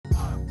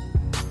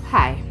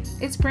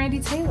it's Brandy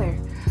Taylor.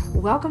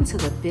 Welcome to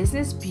the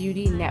Business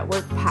Beauty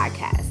Network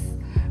podcast,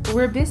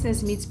 where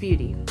business meets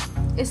beauty.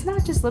 It's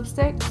not just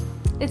lipstick,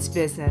 it's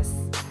business.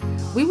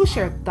 We will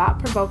share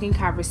thought-provoking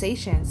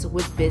conversations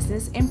with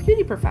business and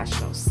beauty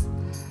professionals.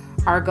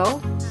 Our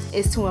goal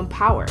is to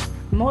empower,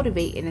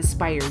 motivate, and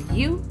inspire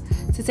you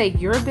to take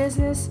your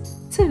business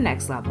to the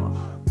next level.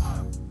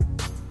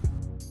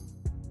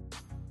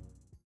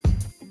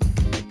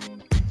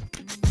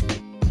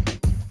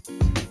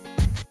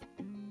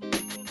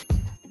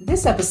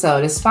 This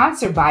episode is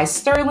sponsored by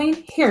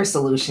Sterling Hair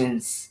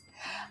Solutions.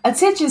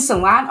 Attention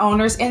salon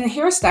owners and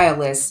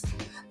hairstylists.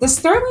 The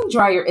Sterling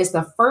dryer is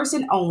the first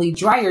and only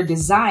dryer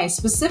designed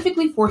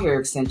specifically for hair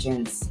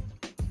extensions.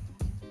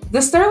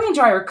 The Sterling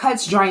dryer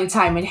cuts drying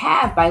time in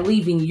half by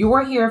leaving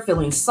your hair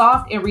feeling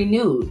soft and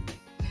renewed.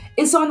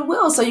 It's on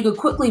wheels so you can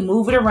quickly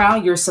move it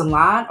around your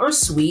salon or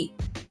suite.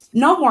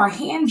 No more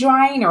hand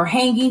drying or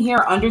hanging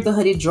hair under the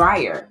hooded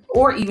dryer,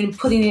 or even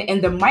putting it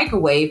in the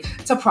microwave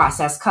to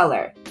process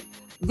color.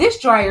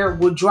 This dryer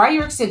will dry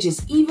your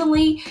extensions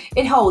evenly,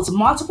 it holds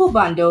multiple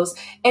bundles,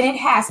 and it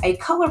has a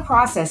color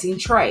processing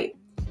tray.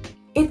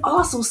 It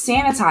also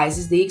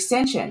sanitizes the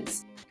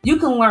extensions. You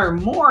can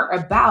learn more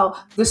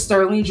about the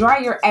Sterling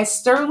dryer at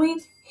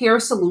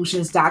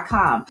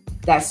sterlinghairsolutions.com.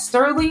 That's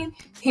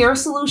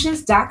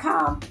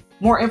sterlinghairsolutions.com.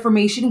 More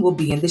information will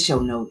be in the show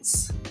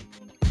notes.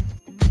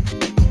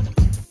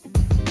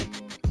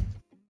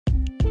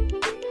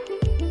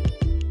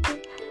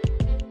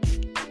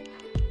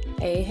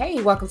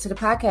 Hey, welcome to the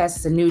podcast.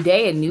 It's a new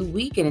day, a new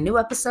week, and a new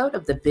episode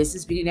of the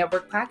Business Beauty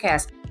Network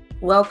podcast.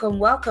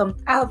 Welcome.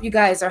 I hope you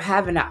guys are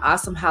having an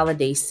awesome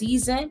holiday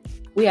season.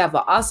 We have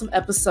an awesome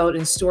episode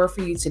in store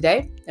for you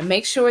today. And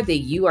make sure that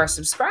you are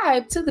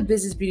subscribed to the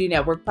Business Beauty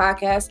Network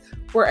podcast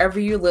wherever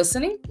you're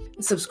listening.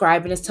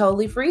 Subscribing is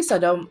totally free, so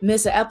don't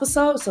miss an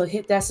episode. So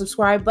hit that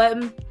subscribe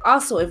button.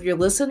 Also, if you're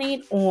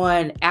listening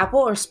on Apple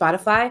or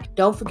Spotify,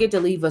 don't forget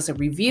to leave us a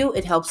review.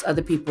 It helps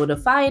other people to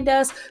find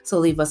us. So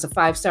leave us a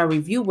 5-star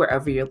review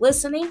wherever you're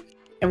listening.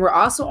 And we're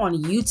also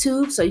on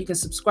YouTube, so you can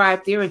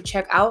subscribe there and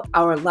check out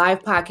our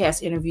live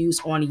podcast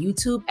interviews on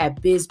YouTube at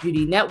Biz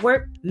Beauty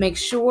Network. Make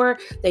sure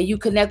that you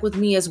connect with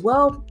me as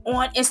well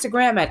on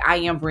Instagram at I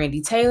am Brandy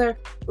Taylor.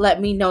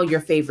 Let me know your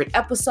favorite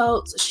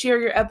episodes. Share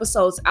your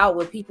episodes out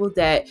with people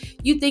that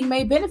you think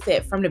may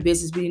benefit from the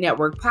Business Beauty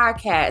Network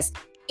podcast.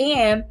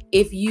 And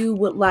if you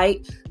would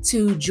like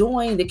to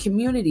join the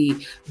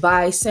community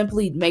by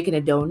simply making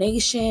a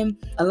donation,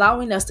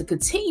 allowing us to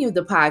continue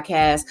the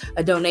podcast,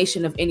 a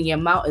donation of any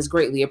amount is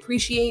greatly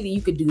appreciated.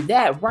 You can do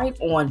that right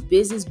on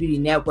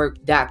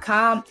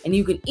businessbeautynetwork.com, and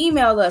you can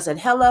email us at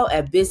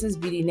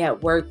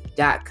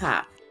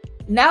hello@businessbeautynetwork.com.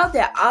 Now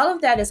that all of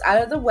that is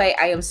out of the way,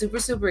 I am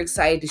super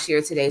excited to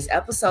share today's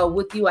episode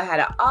with you. I had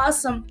an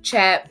awesome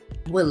chat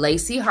with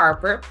Lacey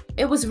Harper.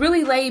 It was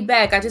really laid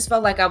back. I just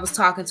felt like I was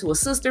talking to a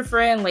sister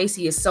friend.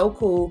 Lacey is so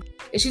cool,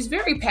 and she's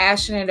very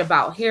passionate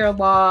about hair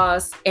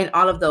loss and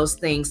all of those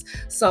things.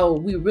 So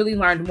we really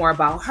learned more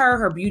about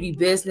her beauty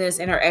business,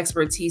 and her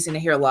expertise in the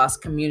hair loss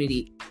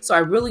community. So I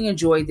really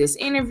enjoyed this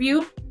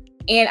interview.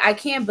 And I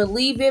can't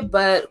believe it,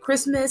 but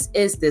Christmas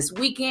is this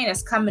weekend.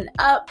 It's coming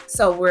up.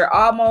 So we're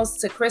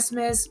almost to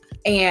Christmas,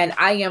 and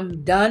I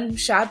am done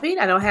shopping.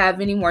 I don't have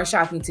any more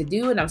shopping to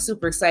do, and I'm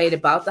super excited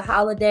about the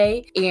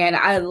holiday. And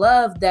I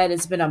love that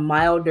it's been a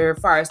milder as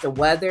far as the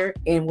weather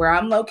and where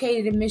I'm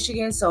located in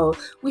Michigan. So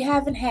we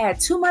haven't had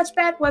too much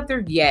bad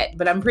weather yet,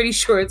 but I'm pretty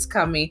sure it's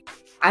coming.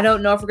 I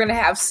don't know if we're going to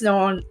have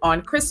snow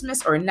on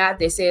Christmas or not.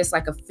 They say it's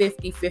like a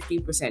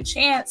 50%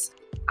 chance.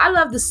 I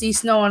love to see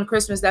snow on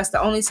Christmas. That's the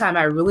only time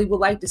I really would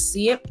like to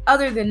see it.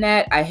 Other than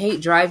that, I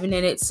hate driving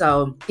in it.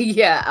 So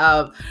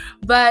yeah.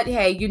 But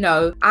hey,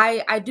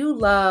 I do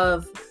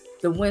love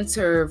the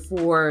winter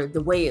for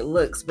the way it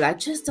looks, but I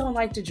just don't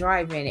like to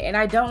drive in it, and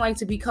I don't like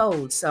to be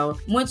cold. So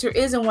winter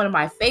isn't one of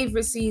my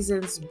favorite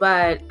seasons,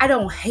 but I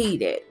don't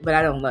hate it, but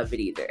I don't love it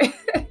either.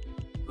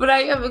 But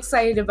I am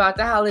excited about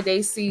the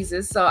holiday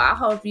season. So I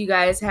hope you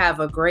guys have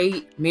a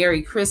great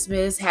Merry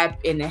Christmas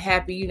and a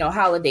happy,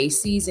 holiday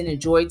season.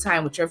 Enjoy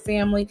time with your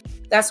family.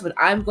 That's what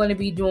I'm going to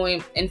be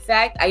doing. In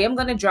fact, I am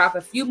going to drop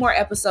a few more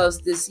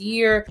episodes this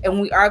year, and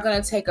we are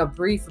going to take a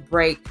brief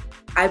break.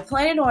 I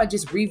plan on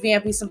just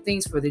revamping some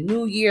things for the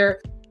new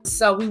year.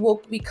 So we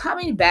will be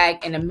coming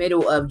back in the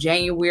middle of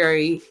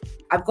January.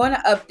 I'm going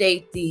to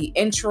update the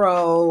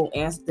intro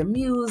and the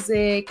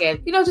music and,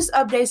 just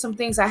update some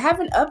things. I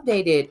haven't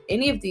updated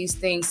any of these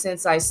things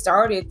since I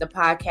started the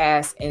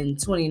podcast in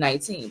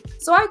 2019.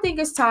 So I think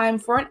it's time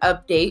for an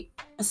update.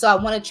 So I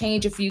want to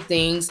change a few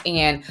things,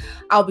 and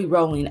I'll be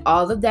rolling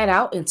all of that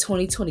out in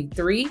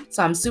 2023.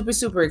 So I'm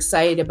super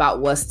excited about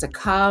what's to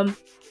come.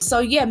 So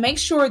yeah, make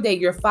sure that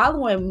you're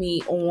following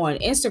me on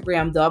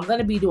Instagram, though. I'm going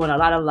to be doing a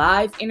lot of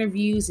live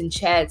interviews and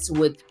chats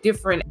with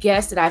different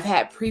guests that I've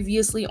had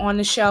previously on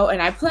the show. And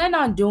and I plan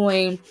on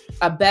doing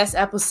a best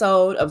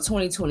episode of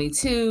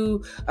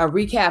 2022, a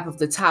recap of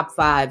the top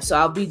 5. So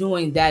I'll be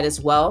doing that as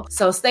well.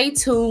 So stay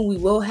tuned. We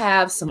will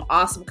have some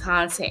awesome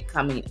content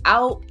coming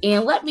out.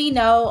 And let me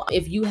know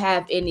if you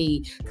have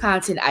any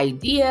content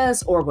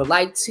ideas or would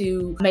like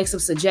to make some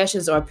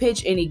suggestions or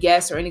pitch any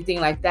guests or anything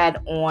like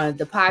that on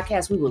the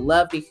podcast. We would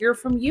love to hear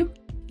from you.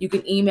 You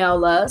can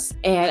email us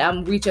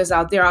and reach us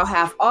out there. I'll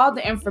have all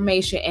the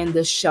information in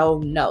the show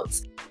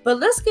notes. But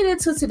let's get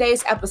into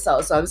today's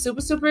episode. So I'm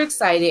super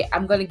excited.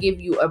 I'm going to give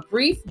you a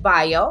brief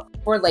bio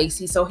for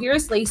Lacey. So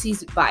here's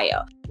Lacey's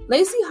bio.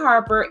 Lacey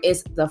Harper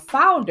is the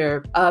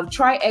founder of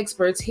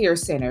TriExperts Hair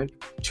Center,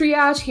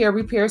 Triage Hair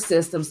Repair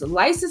Systems,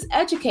 licensed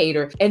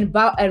educator and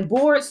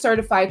board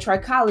certified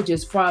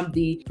trichologist from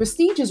the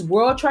prestigious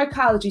World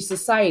Trichology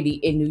Society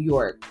in New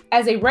York.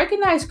 As a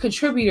recognized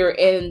contributor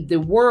in the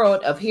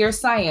world of hair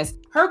science,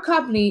 her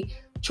company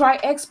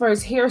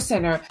TriExperts Hair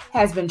Center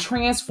has been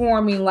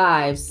transforming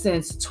lives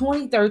since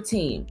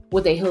 2013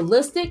 with a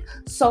holistic,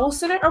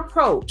 soul-centered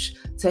approach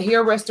to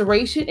hair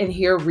restoration and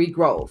hair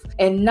regrowth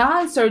and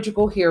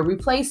non-surgical hair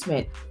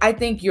replacement. I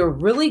think you're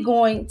really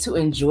going to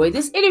enjoy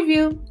this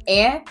interview,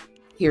 and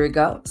here it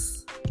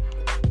goes.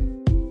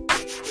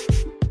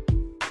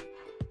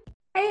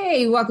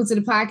 Hey, welcome to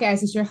the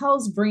podcast. It's your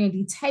host,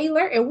 Brandy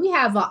Taylor, and we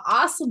have an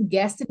awesome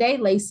guest today,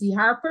 Lacey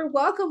Harper.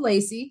 Welcome,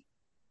 Lacey.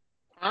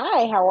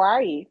 Hi, how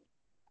are you?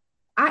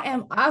 I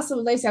am awesome,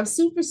 Lacey. I'm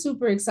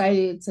super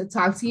excited to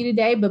talk to you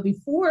today. But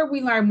before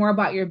we learn more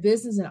about your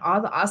business and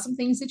all the awesome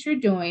things that you're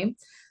doing,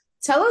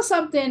 tell us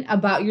something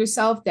about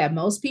yourself that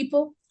most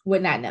people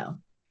would not know.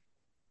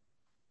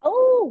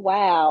 Oh,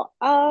 wow.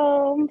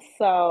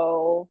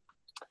 So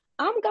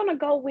I'm gonna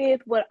go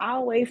with what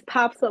always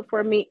pops up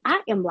for me.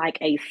 I am like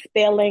a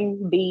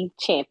spelling bee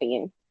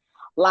champion.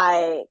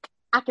 Like,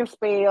 I can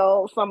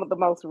spell some of the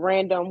most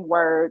random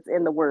words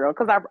in the world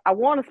because I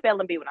won a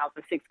spelling bee when I was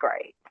in 6th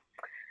grade.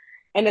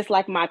 And it's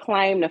like my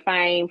claim to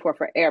fame for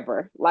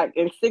forever. Like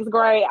in 6th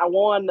grade, I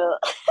won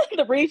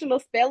the regional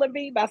spelling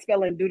bee by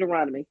spelling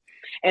Deuteronomy.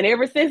 And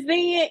ever since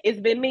then, it's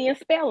been me and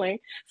spelling.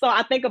 So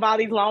I think of all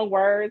these long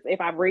words.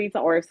 If I read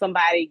or if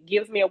somebody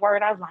gives me a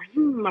word, I was like,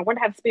 I wonder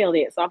how to spell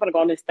it. So I'm going to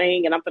go on this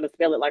thing and I'm going to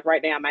spell it like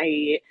right down my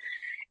head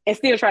and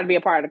still try to be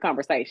a part of the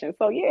conversation.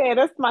 So yeah,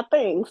 that's my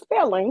thing,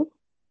 spelling.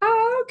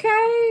 Oh,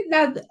 okay.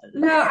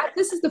 Now,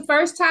 this is the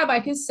first time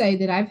I can say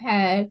that I've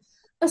had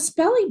a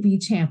spelling bee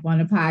champ on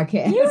the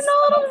podcast. You know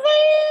what I'm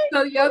saying?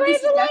 So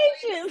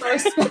congratulations.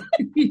 First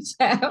spelling bee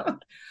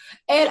champ.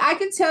 And I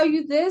can tell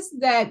you this,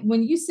 that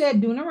when you said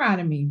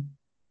Deuteronomy,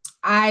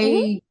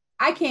 I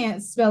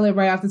can't spell it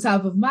right off the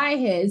top of my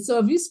head. So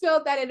if you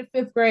spelled that in the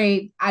 5th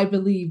grade, I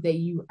believe that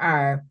you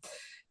are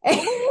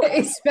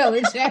a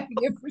spelling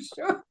champion for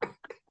sure.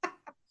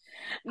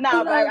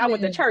 No, I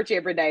went to church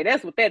every day.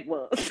 That's what that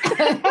was.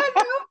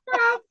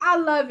 I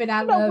love it.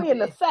 I love it. We in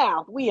the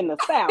South. We in the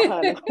South,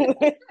 honey.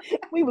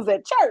 We was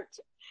at church.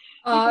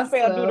 Awesome.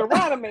 You can spell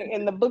Deuteronomy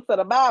in the books of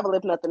the Bible,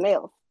 if nothing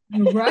else.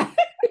 Right.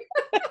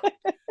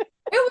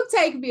 It will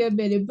take me a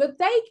minute, but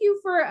thank you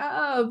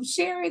for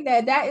sharing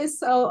that. That is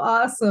so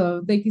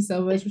awesome. Thank you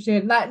so much for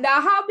sharing. Now,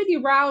 how many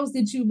rounds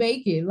did you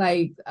make it?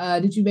 Like,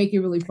 did you make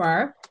it really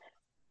far?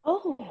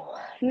 Oh,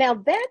 now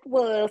that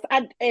was,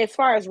 as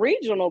far as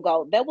regional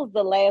go, that was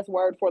the last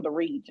word for the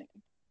region.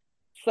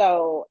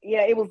 So,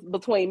 yeah, it was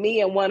between me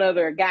and one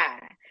other guy.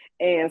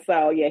 And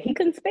so, yeah, he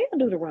couldn't spell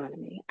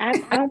Deuteronomy. I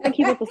don't think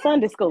he went to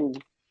Sunday school.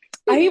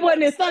 He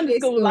wasn't in Sunday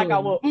school like I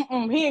was. He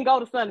didn't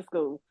go to Sunday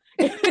school.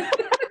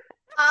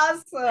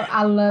 Awesome.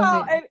 I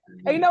love it.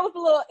 And you know,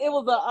 it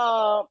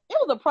was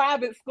a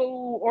private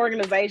school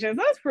organization.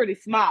 So it's pretty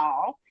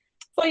small.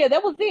 So, yeah,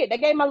 that was it. They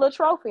gave my little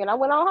trophy and I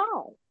went on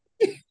home.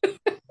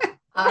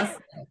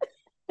 Awesome.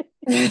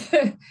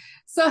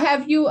 So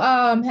have you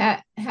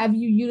have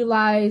you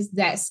utilized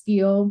that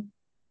skill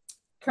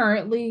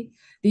currently?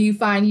 Do you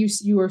find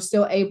you are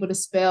still able to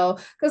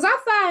spell? Because I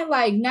find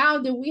like now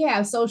that we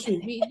have social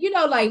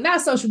media, like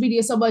not social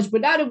media so much,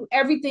 but now that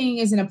everything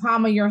is in the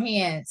palm of your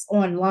hands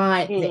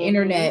online, the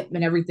internet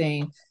and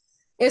everything,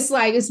 it's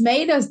like it's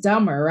made us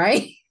dumber,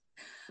 right?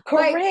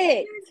 Correct.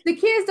 Like, the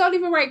kids don't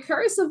even write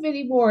cursive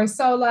anymore.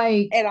 So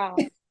like at all.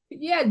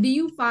 Yeah. Do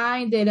you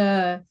find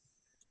that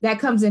that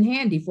comes in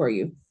handy for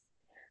you?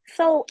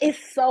 So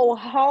it's so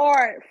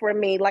hard for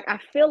me. Like, I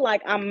feel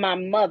like I'm my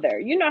mother.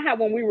 You know how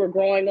when we were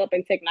growing up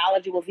and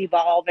technology was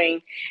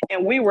evolving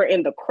and we were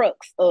in the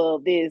crux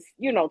of this,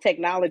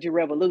 technology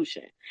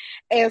revolution.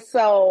 And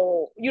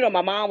so,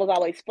 my mom was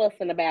always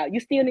fussing about,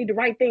 you still need to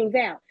write things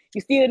out.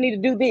 You still need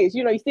to do this.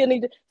 You still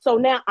need to. So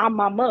now I'm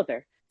my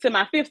mother to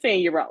my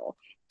 15-year-old.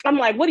 I'm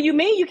like, what do you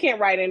mean you can't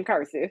write in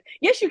cursive?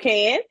 Yes, you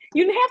can.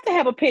 You have to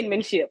have a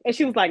penmanship. And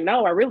she was like,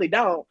 no, I really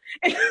don't.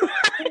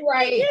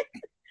 Right.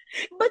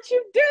 But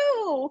you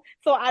do.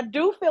 So I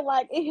do feel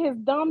like it has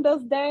dumbed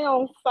us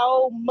down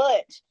so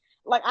much.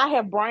 Like, I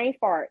have brain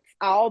farts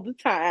all the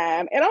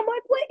time. And I'm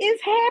like, what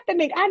is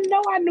happening? I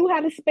know I knew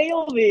how to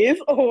spell this,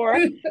 or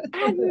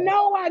I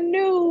know I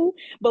knew.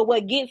 But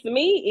what gets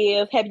me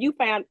is, have you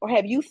found, or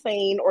have you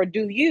seen, or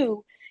do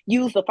you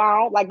use the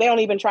phone. Like they don't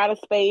even try to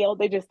spell.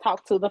 They just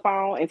talk to the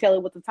phone and tell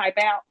it what to type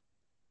out.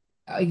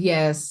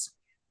 Yes,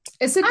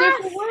 it's a I,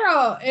 different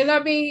world, and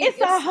I mean, it's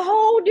a it's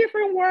whole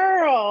different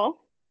world.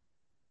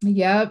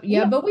 yep, You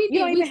yeah. don't, But you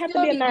don't we even have to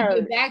still be a need to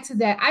get nerd. back to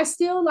that. I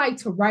still like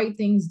to write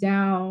things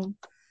down,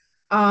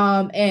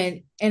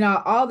 and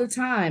all the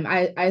time.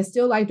 I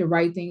still like to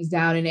write things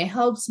down, and it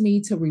helps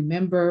me to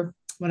remember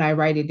when I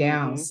write it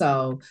down. Mm-hmm.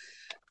 So,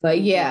 but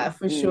Mm-hmm. yeah,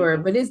 for sure.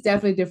 Mm-hmm. But it's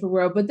definitely a different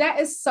world. But that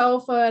is so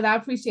fun. I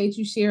appreciate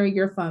you sharing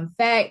your fun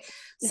fact.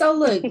 So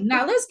look,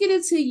 now let's get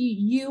into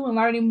you and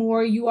learning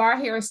more. You are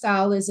a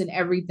hairstylist and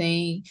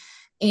everything.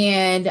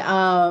 And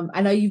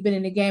I know you've been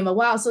in the game a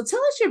while. So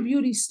tell us your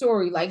beauty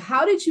story. Like,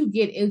 how did you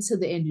get into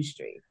the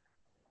industry?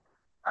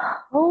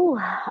 Oh,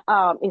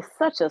 it's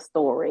such a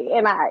story,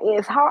 and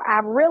it's hard.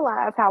 I've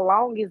realized how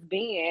long it's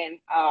been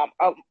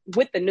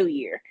with the new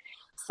year.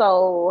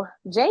 So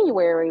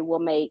January will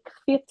make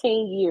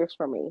 15 years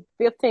for me.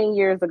 15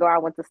 years ago, I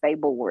went to state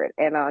board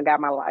and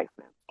got my license,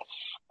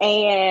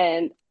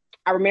 and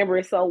I remember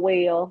it so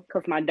well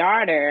because my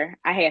daughter,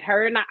 I had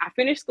her, and I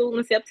finished school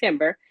in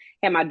September,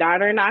 had my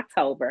daughter in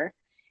October,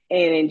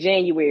 and in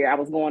January I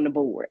was going to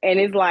board, and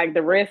it's like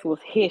the rest was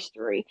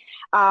history.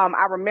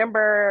 I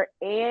remember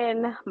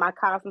in my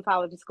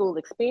cosmetology school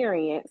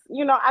experience,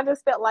 I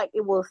just felt like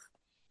it was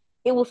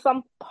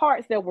some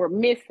parts that were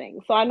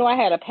missing. So I know I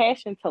had a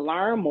passion to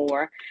learn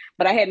more,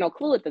 but I had no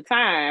clue at the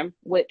time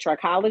what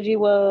trichology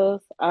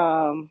was.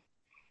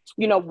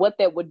 What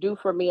that would do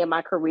for me in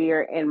my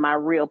career and my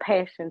real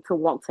passion to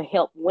want to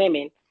help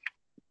women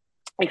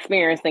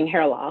experiencing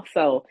hair loss.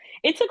 So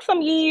it took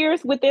some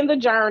years within the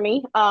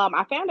journey.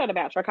 I found out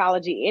about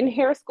trichology in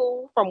hair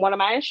school from one of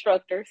my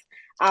instructors.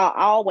 I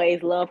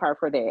always love her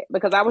for that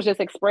because I was just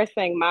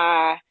expressing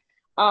my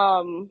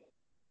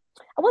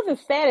I wasn't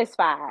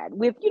satisfied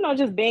with,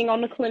 just being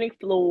on the clinic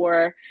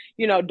floor,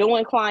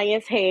 doing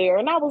clients' hair.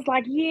 And I was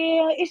like,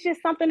 yeah, it's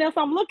just something else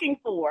I'm looking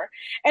for.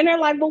 And they're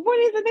like, well, what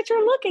is it that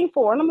you're looking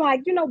for? And I'm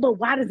like, but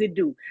why does it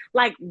do?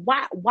 Like,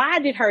 why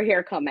did her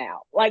hair come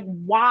out? Like,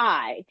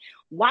 why?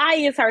 Why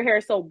is her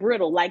hair so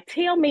brittle? Like,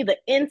 tell me the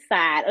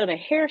inside of the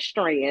hair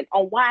strand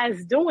on why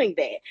it's doing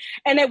that.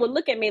 And they would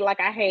look at me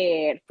like I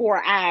had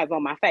four eyes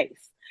on my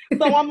face.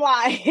 So I'm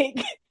like,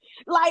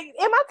 like,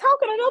 am I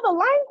talking another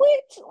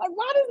language? Like,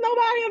 why does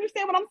nobody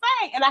understand what I'm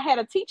saying? And I had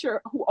a teacher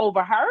who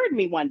overheard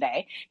me one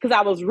day because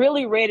I was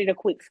really ready to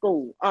quit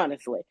school,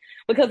 honestly,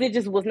 because it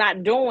just was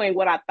not doing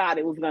what I thought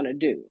it was going to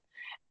do.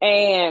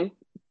 And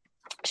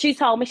she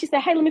told me, she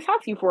said, hey, let me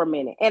talk to you for a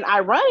minute. And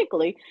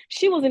ironically,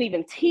 she wasn't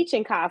even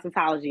teaching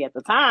cosmetology at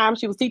the time.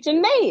 She was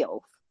teaching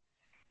nails.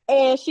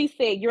 And she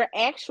said, you're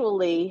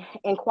actually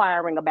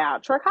inquiring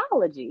about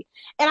trichology.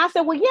 And I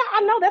said, well, yeah,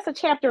 I know that's a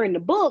chapter in the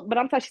book, but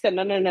she said,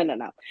 no, no, no, no,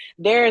 no.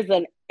 There's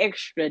an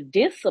extra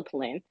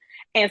discipline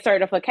and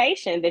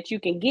certification that you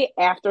can get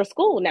after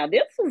school. Now,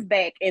 this was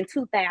back in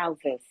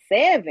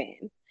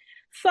 2007.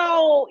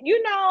 So,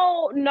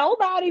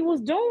 nobody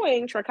was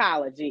doing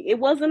trichology. It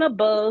wasn't a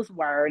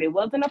buzzword. It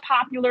wasn't a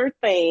popular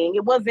thing.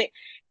 It wasn't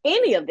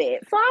any of that.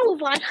 So I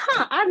was like,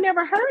 I've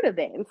never heard of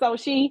that. And so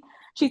she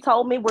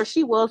told me where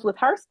she was with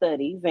her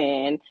studies,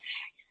 and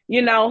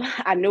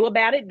I knew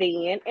about it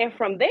then. And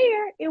from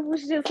there, it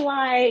was just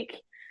like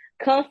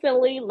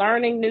constantly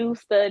learning new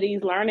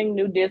studies, learning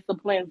new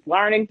disciplines,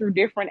 learning through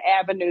different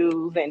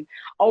avenues. And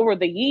over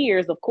the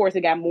years, of course,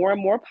 it got more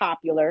and more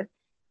popular.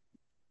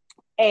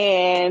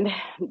 And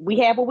we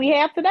have what we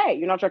have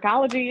today.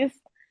 Trichology is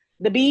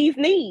the bee's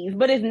knees,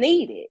 but it's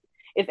needed.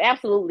 It's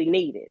absolutely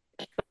needed.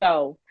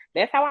 So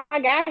that's how I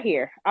got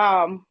here.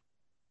 I'm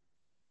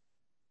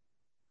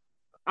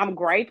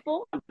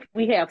grateful.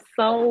 We have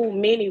so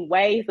many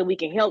ways that we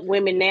can help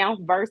women now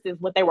versus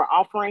what they were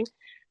offering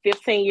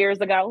 15 years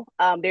ago.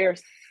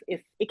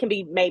 It can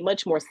be made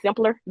much more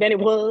simpler than it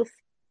was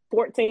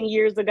 14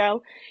 years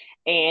ago.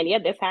 And yeah,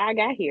 that's how I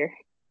got here.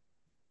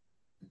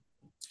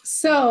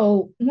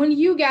 So when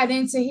you got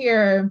into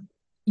here,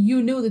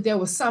 you knew that there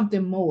was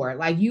something more,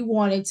 like you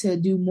wanted to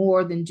do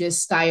more than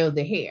just style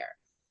the hair.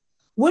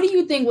 What do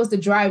you think was the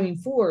driving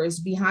force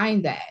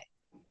behind that?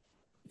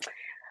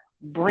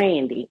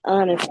 Brandy,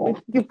 honestly,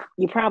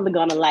 you're probably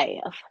gonna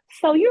laugh.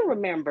 So you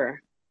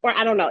remember, or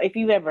I don't know if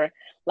you've ever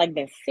like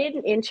been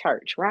sitting in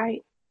church,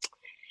 right?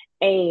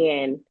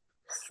 And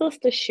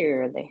Sister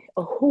Shirley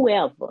or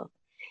whoever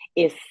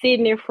is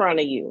sitting in front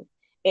of you,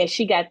 and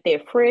she got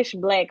that fresh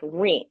black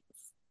rinse,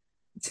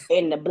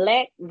 and the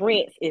black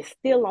rinse is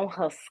still on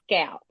her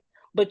scalp,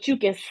 but you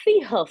can see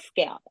her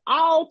scalp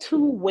all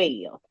too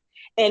well,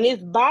 and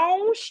it's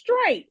bone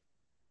straight,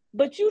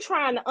 but you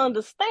trying to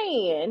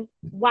understand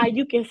why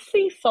you can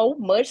see so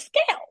much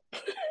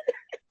scalp.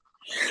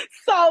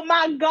 So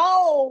my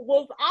goal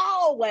was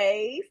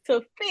always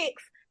to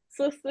fix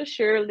Sister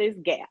Shirley's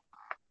gap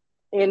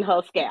in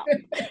her scalp.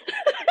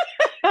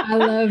 I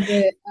love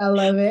it. I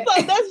love it.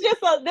 So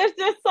that's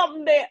just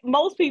something that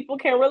most people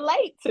can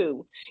relate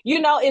to.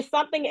 It's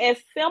something as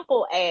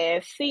simple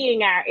as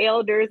seeing our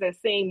elders and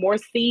seeing more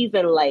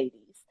seasoned ladies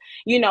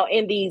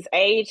in these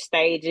age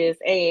stages,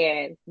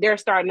 and they're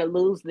starting to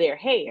lose their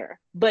hair,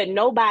 but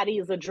nobody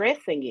is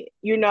addressing it.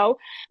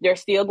 They're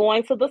still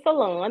going to the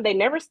salon. They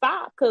never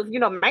stop because,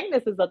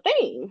 maintenance is a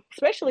thing,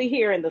 especially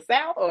here in the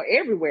South or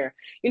everywhere.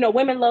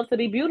 Women love to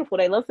be beautiful.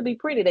 They love to be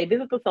pretty. They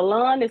visit the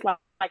salon. It's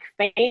like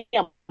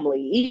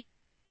family.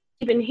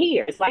 Even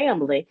here, it's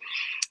family.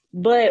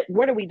 But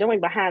what are we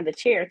doing behind the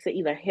chair to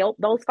either help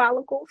those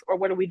follicles, or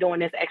what are we doing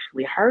that's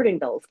actually hurting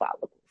those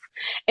follicles?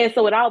 And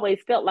so it always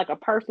felt like a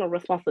personal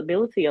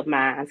responsibility of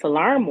mine to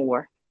learn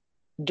more,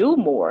 do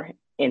more,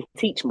 and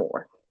teach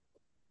more.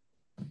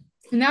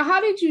 Now, how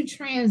did you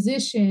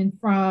transition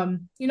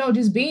from,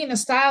 just being a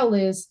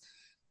stylist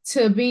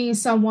to being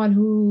someone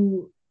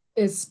who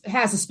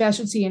has a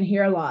specialty in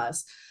hair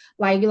loss?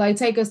 Like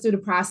take us through the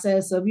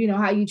process of,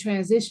 how you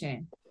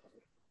transition.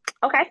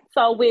 Okay,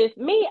 so with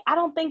me, I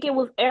don't think it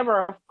was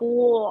ever a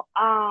full.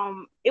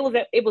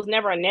 It was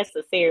never a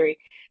necessary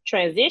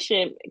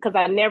transition because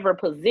I never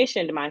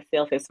positioned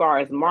myself as far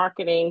as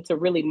marketing to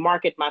really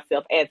market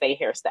myself as a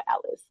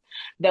hairstylist.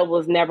 That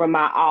was never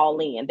my all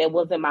in. That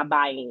wasn't my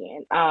buy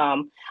in.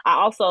 I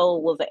also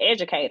was an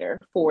educator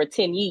for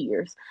 10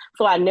 years,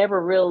 so I never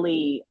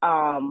really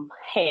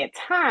had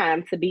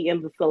time to be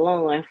in the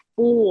salon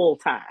full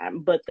time,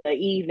 but the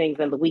evenings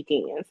and the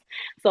weekends.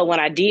 So when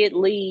I did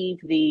leave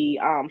the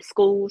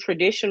school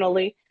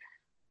traditionally,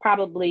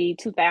 probably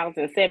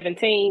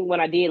 2017, when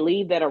I did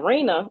leave that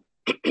arena,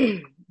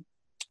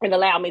 it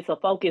allowed me to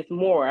focus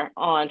more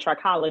on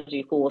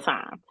trichology full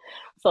time.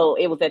 So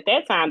it was at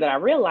that time that I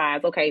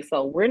realized, okay,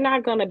 so we're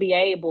not going to be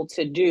able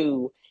to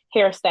do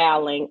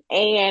hairstyling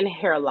and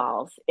hair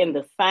loss in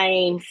the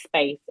same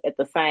space at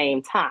the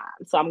same time.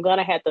 So I'm going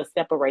to have to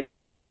separate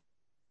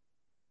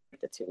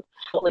the two.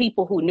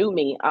 People who knew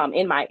me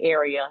in my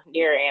area,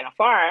 near and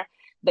afar,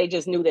 they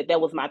just knew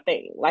that was my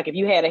thing. Like if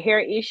you had a hair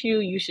issue,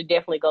 you should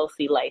definitely go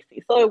see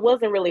Lacey. So it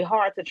wasn't really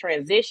hard to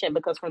transition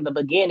because from the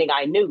beginning,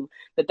 I knew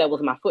that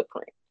was my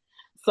footprint.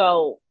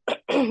 So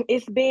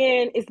it's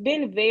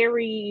been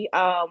very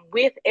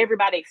with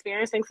everybody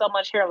experiencing so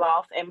much hair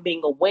loss and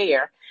being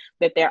aware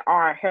that there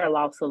are hair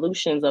loss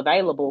solutions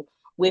available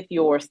with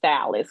your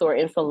stylist or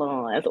in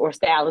salons or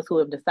stylists who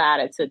have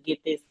decided to get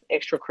this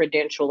extra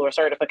credential or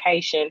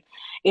certification.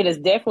 It has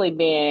definitely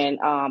been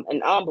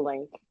an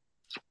humbling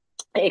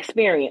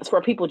experience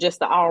for people just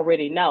to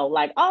already know,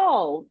 like,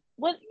 oh,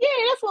 well,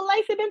 yeah, that's what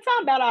Lacey been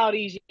talking about all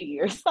these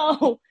years.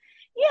 So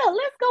yeah,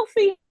 let's go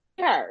see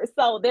her.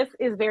 So this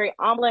is very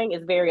humbling,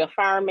 it's very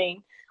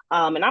affirming.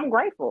 And I'm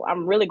grateful.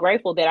 I'm really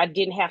grateful that I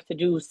didn't have to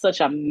do such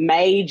a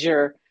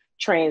major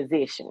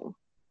transition.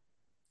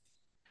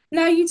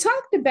 Now, you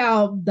talked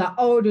about the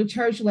older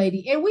church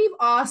lady, and we've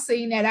all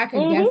seen that. I can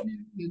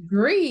definitely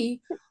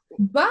agree.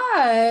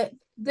 But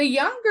the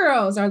young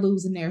girls are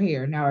losing their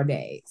hair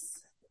nowadays.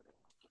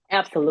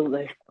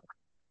 Absolutely.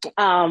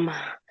 And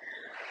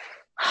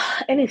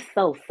it's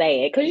so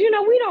sad because,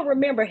 we don't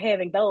remember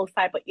having those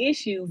type of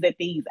issues at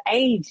these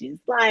ages.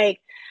 Like,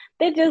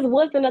 that just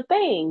wasn't a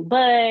thing.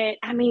 But,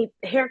 I mean,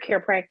 hair care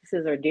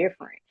practices are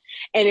different.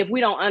 And if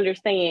we don't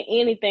understand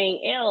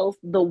anything else,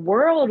 the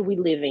world we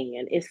live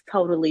in is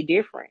totally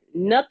different.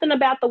 Nothing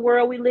about the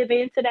world we live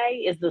in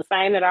today is the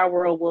same that our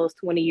world was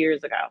 20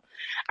 years ago.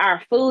 Our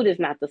food is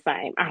not the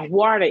same. Our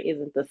water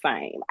isn't the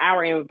same.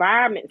 Our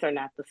environments are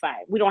not the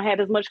same. We don't have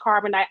as much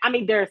carbon dioxide. I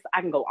mean,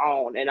 I can go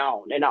on and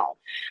on and on.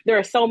 There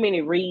are so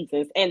many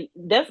reasons. And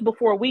that's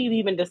before we've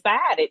even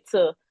decided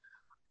to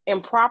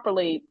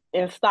improperly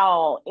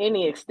install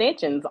any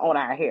extensions on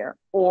our hair,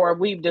 or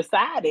we've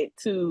decided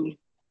to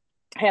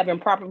have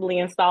improperly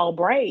installed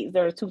braids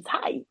that are too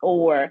tight,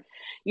 or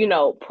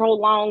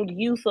prolonged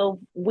use of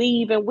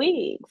weave and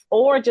wigs,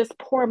 or just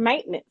poor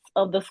maintenance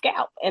of the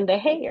scalp and the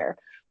hair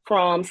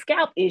from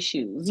scalp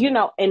issues.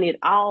 And it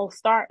all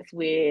starts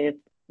with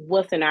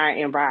what's in our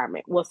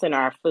environment, what's in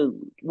our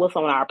food, what's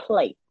on our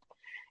plate.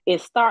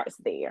 It starts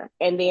there,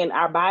 and then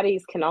our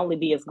bodies can only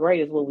be as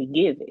great as what we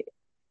give it.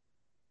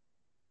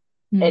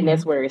 And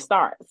that's where it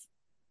starts.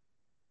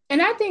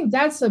 And I think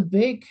that's a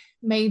big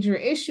major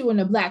issue in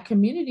the Black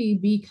community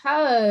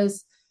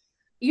because,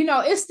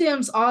 it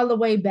stems all the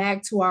way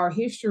back to our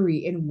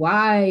history and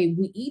why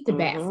we eat the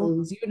bad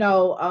foods.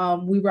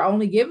 We were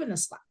only given the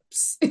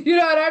slaps. You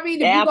know what I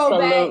mean?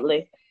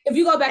 If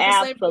you go back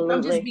to slavery,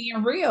 I'm just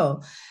being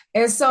real.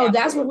 And so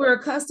that's what we're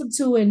accustomed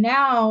to. And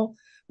now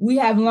we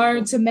have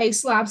learned to make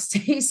slops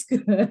taste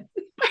good.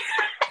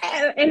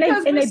 and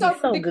they so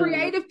the good.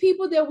 Creative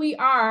people that we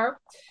are.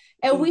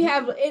 And we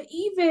have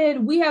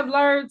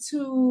learned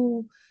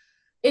to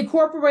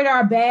incorporate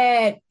our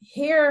bad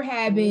hair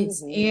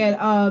habits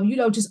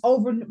and, just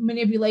over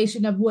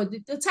manipulation of what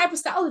the type of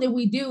styling that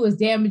we do is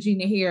damaging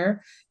the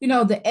hair,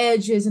 the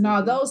edges and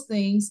all those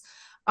things.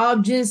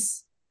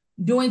 Just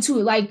doing to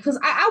it, like, because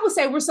I would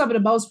say we're some of the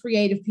most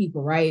creative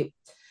people, right?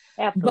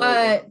 Absolutely.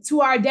 But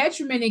to our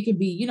detriment, it could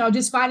be,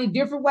 just finding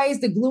different ways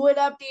to glue it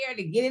up there,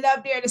 to get it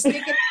up there, to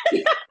stick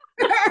it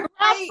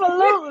right?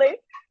 Absolutely.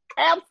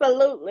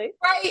 Absolutely.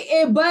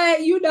 Right. But,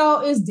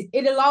 is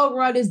in the long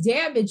run is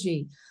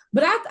damaging.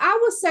 But I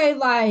would say,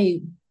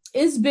 like,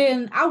 it's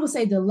been, I would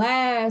say the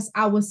last,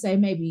 I would say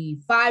maybe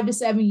 5 to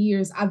 7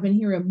 years, I've been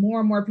hearing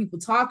more and more people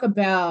talk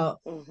about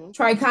Hmm.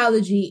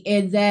 trichology,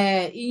 and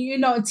that,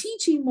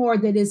 teaching more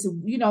that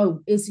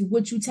it's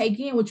what you take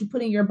in, what you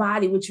put in your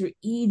body, what you're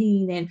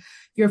eating, and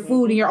your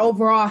food and Hmm. your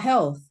overall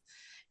health.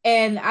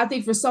 And I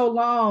think for so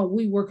long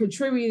we were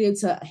contributing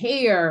to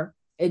hair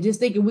and just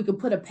thinking we could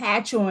put a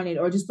patch on it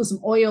or just put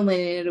some oil in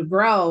it, it'll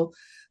grow.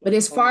 But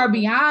it's far Hmm.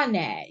 beyond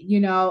that,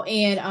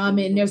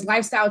 and there's Hmm.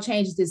 lifestyle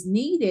changes that's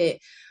needed.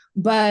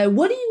 But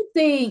what do you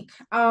think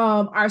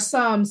are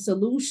some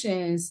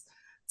solutions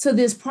to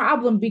this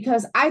problem?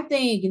 Because I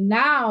think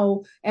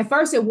now, at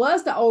first it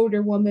was the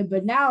older woman,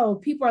 but now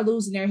people are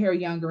losing their hair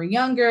younger and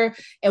younger.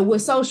 And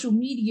with Hmm. social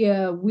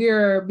media,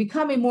 we're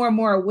becoming more and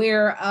more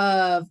aware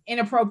of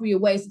inappropriate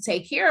ways to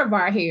take care of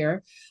our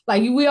hair.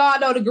 Like we all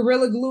know the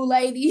Gorilla Glue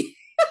lady.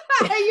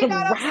 You know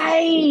what I'm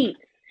saying? Right.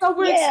 So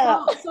we're Yeah.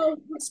 exposed. So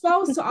we're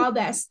exposed to all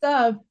that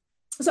stuff.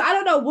 So I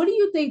don't know. What do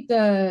you think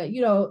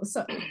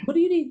what do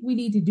you think we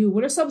need to do?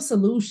 What are some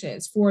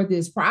solutions for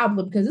this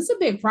problem? Because it's a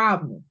big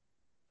problem.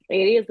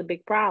 It is a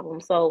big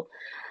problem. So,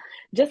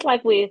 just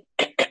like with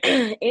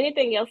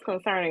anything else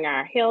concerning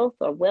our health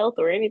or wealth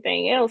or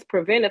anything else,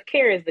 preventive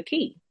care is the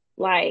key.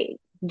 Like,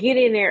 get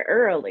in there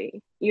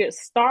early. You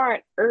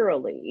start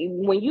early.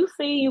 When you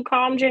see you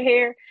combed your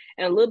hair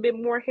and a little bit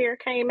more hair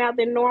came out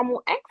than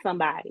normal, ask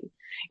somebody.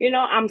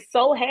 I'm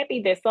so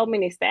happy that so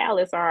many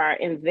stylists are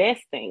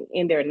investing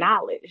in their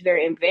knowledge. They're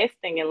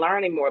investing in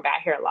learning more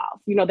about hair loss.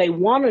 They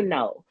want to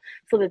know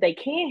so that they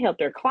can help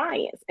their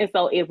clients. And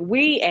so, if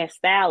we as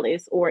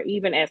stylists or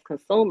even as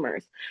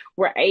consumers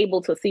were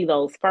able to see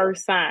those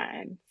first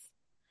signs,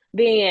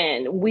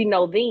 then we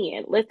know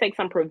then let's take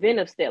some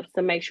preventive steps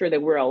to make sure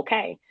that we're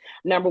okay.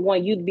 Number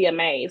one, you'd be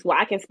amazed. Well,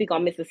 I can speak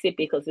on Mississippi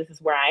because this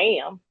is where I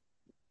am.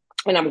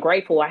 And I'm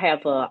grateful I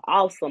have an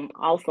awesome,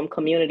 awesome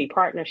community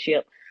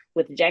partnership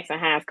with Jackson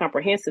Hines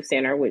Comprehensive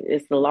Center, which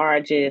is the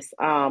largest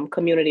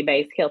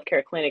community-based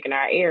healthcare clinic in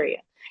our area.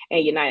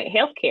 And United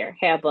Healthcare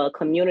have a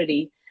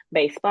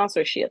community-based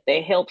sponsorship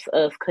that helps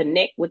us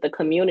connect with the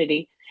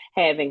community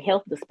having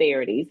health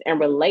disparities and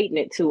relating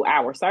it to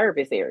our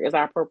service areas,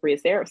 our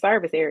appropriate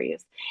service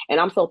areas. And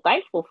I'm so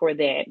thankful for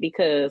that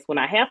because when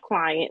I have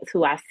clients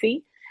who I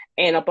see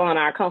and upon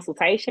our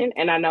consultation,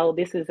 and I know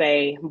this is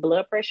a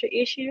blood pressure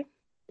issue,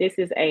 this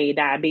is a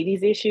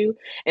diabetes issue.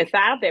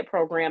 Inside of that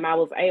program, I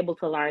was able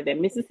to learn that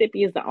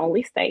Mississippi is the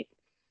only state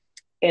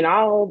in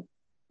all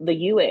the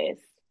US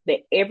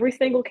that every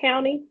single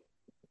county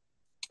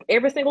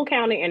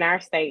in our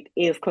state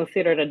is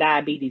considered a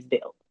diabetes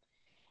belt.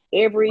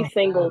 Every Oh,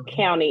 single wow.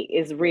 county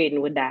is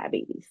ridden with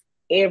diabetes.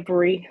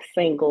 Every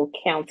single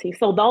county.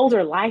 So those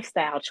are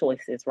lifestyle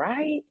choices,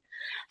 right?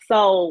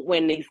 So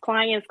when these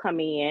clients come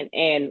in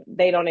and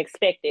they don't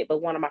expect it,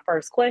 but one of my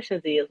first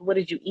questions is, what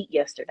did you eat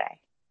yesterday?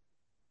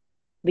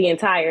 The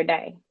entire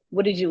day.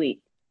 What did you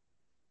eat?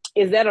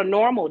 Is that a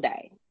normal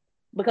day?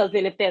 Because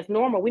then if that's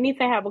normal, we need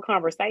to have a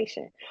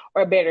conversation.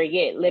 Or better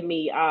yet,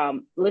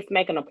 let's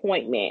make an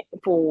appointment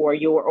for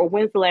or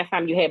when's the last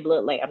time you had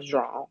blood labs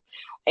drawn?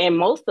 And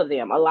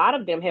a lot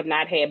of them have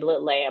not had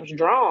blood labs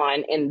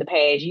drawn in the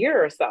past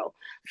year or so.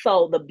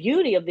 So the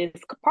beauty of this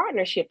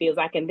partnership is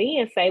I can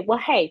then say, well,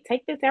 hey,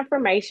 take this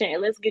information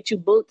and let's get you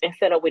booked and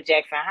set up with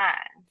Jackson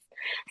Hines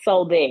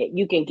so that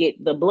you can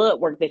get the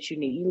blood work that you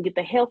need. You can get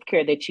the health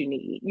care that you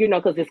need,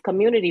 because it's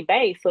community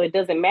based. So it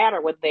doesn't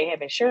matter whether they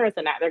have insurance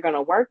or not, they're going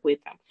to work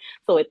with them.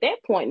 So at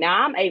that point,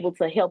 now I'm able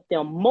to help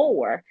them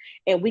more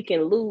and we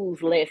can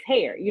lose less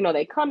hair.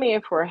 They come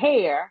in for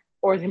hair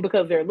or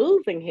because they're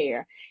losing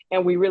hair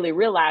and we really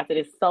realize that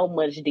it's so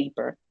much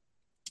deeper.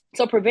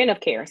 So preventive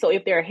care. So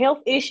if there are health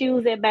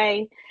issues at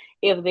bay,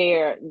 if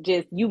they're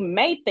just, you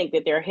may think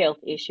that there are health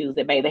issues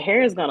at bay, the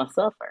hair is going to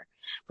suffer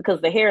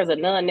because the hair is a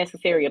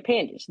non-necessary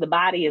appendage. The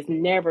body is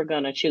never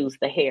going to choose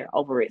the hair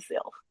over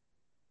itself.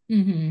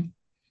 Mm-hmm.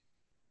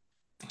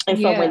 And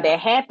so when Yeah. that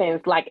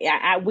happens, like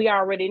we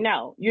already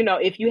know,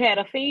 if you had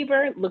a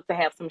fever, look to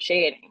have some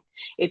shedding.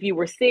 If you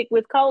were sick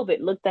with COVID,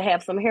 look to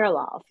have some hair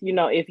loss.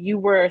 If you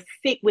were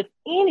sick with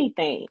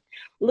anything,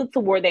 look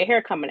toward that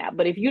hair coming out.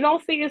 But if you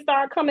don't see it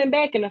start coming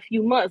back in a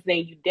few months, then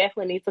you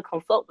definitely need to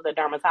consult with a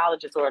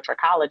dermatologist or a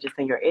trichologist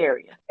in your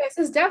area. This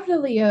is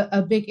definitely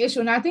a big issue.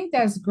 And I think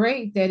that's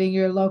great that in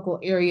your local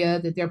area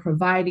that they're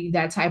providing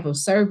that type of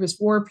service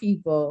for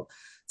people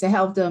to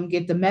help them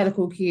get the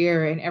medical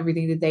care and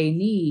everything that they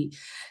need.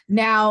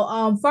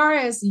 Now, far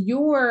as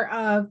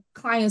your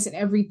clients and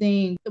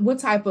everything, what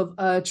type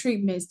of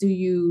treatments do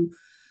you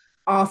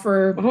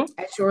offer Mm-hmm.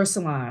 at your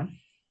salon?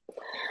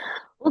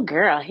 Well,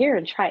 girl, here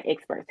in Tri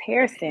Experts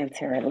Hair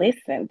Center,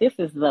 listen, this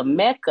is the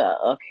mecca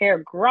of hair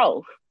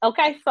growth.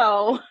 Okay,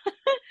 so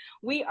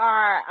we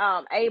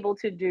are able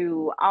to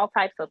do all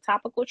types of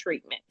topical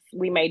treatments.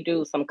 We may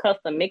do some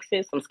custom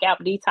mixes, some scalp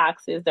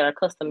detoxes that are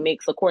custom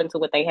mixed according to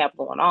what they have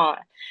going on,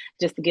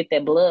 just to get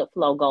that blood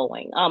flow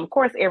going. Of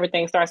course,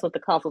 everything starts with the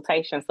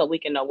consultation so we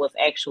can know what's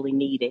actually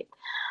needed.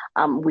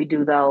 We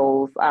do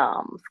those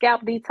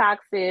scalp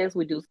detoxes.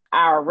 We do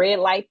our red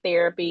light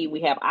therapy.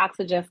 We have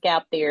oxygen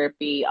scalp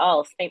therapy.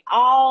 Oh,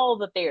 all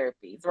the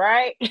therapies,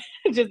 right?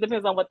 It just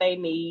depends on what they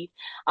need.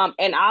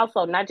 And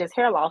also, not just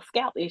hair loss,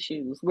 scalp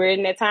issues. We're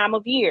in that time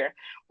of year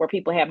where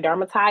people have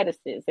dermatitis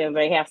and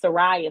they have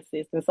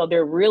psoriasis. And so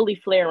they're really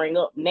flaring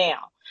up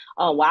now.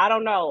 Well, I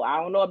don't know. I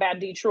don't know about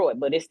Detroit,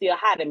 but it's still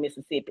hot in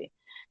Mississippi.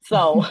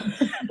 So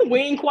we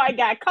ain't quite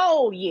got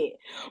cold yet.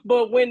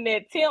 But when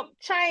that temp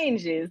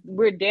changes,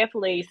 we're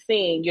definitely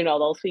seeing,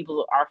 those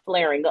people are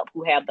flaring up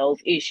who have those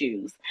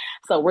issues.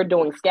 So we're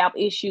doing scalp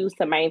issues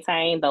to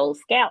maintain those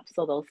scalps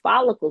so those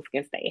follicles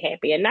can stay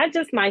happy. And not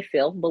just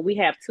myself, but we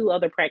have two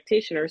other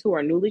practitioners who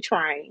are newly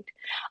trained,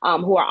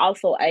 who are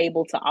also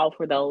able to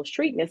offer those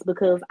treatments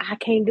because I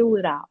can't do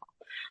it all.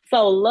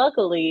 So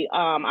luckily,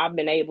 I've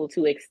been able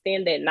to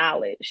extend that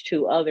knowledge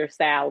to other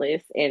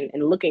stylists and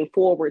looking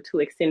forward to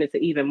extend it to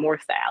even more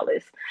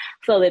stylists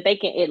so that they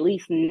can at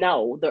least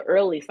know the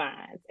early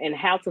signs and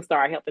how to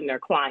start helping their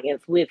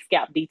clients with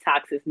scalp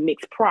detoxes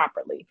mixed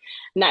properly.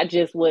 Not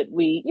just what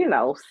we,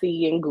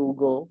 see in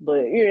Google,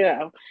 but,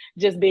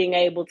 just being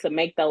able to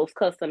make those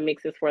custom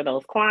mixes for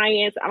those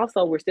clients.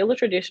 Also, we're still a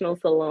traditional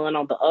salon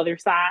on the other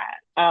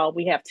side.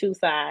 We have two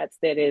sides.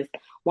 That is,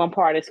 one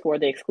part is for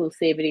the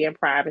exclusivity and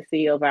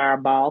privacy of our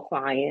ball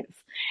clients.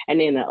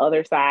 And then the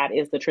other side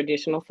is the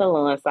traditional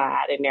salon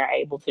side, and they're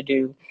able to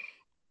do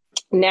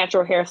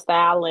natural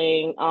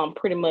hairstyling,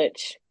 pretty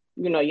much,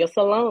 your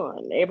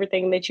salon,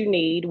 everything that you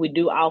need. We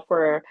do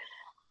offer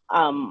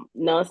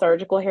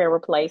non-surgical hair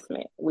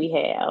replacement. We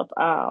have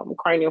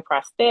cranial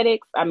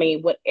prosthetics. I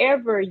mean,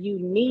 whatever you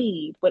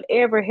need,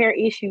 whatever hair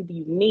issue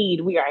you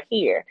need, we are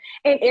here.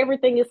 And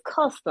everything is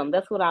custom.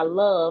 That's what I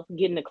love,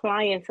 getting the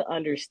client to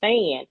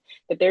understand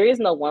that there is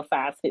no one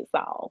size fits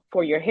all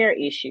for your hair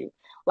issue.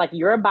 Like,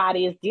 your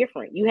body is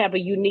different. You have a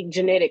unique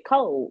genetic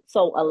code.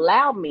 So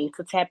allow me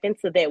to tap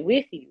into that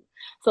with you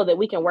so that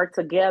we can work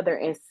together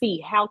and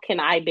see how can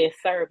I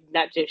best serve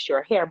not just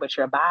your hair, but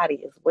your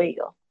body as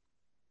well.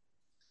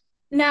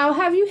 Now,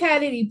 have you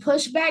had any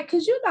pushback?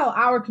 Because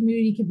our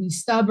community can be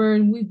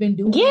stubborn. We've been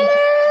doing the way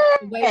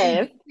we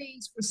Yes. do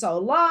things for so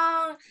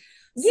long.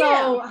 Yeah.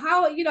 So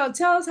how,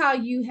 tell us how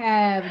you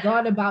have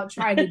gone about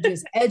trying to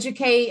just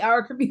educate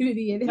our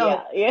community and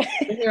help Yeah.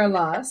 with hair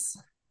loss.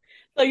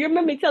 So you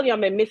remember me telling you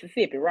I'm in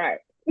Mississippi, right?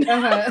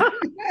 Uh-huh.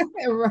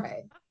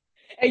 Right.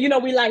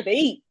 And we like to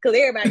eat because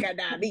everybody got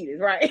diabetes,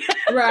 right?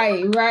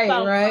 Right, right,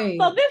 so right.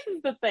 so this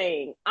is the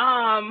thing.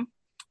 By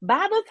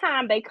the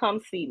time they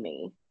come see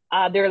me,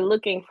 they're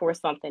looking for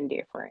something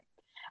different.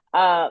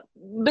 Uh,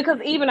 because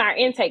even our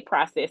intake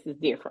process is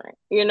different.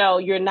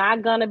 You're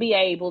not gonna be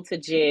able to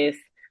just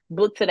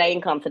book today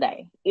and come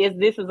today.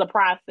 This is a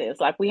process.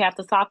 Like, we have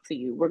to talk to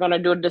you. We're gonna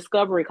do a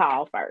discovery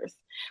call first,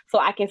 so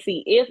I can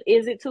see if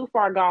is it too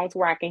far gone to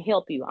where I can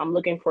help you. I'm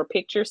looking for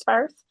pictures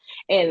first,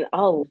 and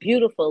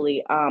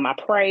beautifully, I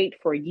prayed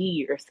for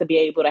years to be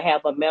able to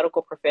have a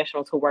medical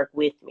professional to work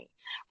with me,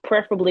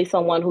 preferably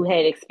someone who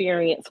had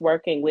experience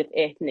working with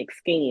ethnic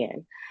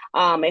skin,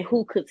 and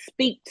who could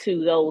speak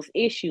to those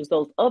issues,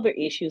 those other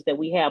issues that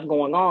we have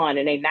going on,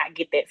 and they not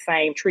get that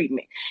same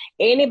treatment.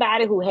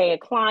 Anybody who had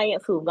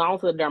clients who've gone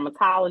to the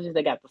dermatologist,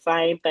 they got the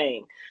same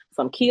thing: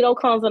 some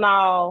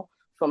ketoconazole,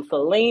 some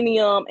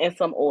selenium, and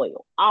some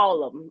oil.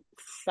 All of them,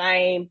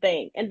 same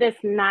thing. And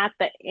that's not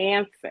the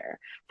answer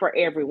for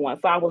everyone.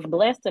 So I was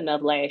blessed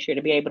enough last year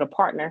to be able to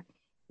partner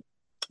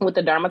with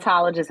the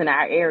dermatologist in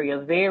our area,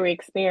 very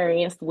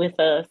experienced with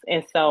us.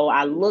 And so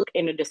I look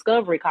in the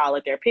discovery call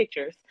at their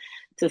pictures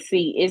to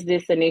see, is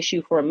this an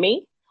issue for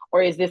me?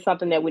 Or is this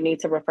something that we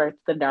need to refer to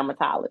the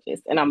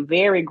dermatologist? And I'm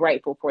very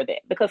grateful for that,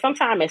 because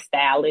sometimes as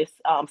stylists,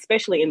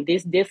 especially in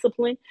this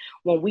discipline,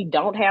 when we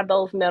don't have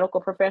those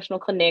medical professional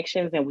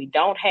connections and we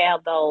don't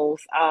have those,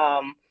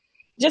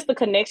 just the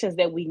connections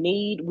that we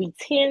need, we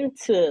tend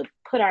to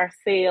put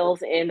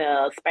ourselves in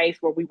a space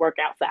where we work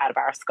outside of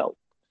our scope.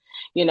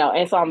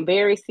 And so I'm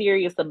very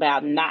serious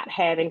about not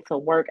having to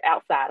work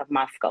outside of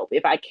my scope.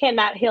 If I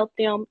cannot help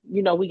them,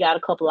 we got a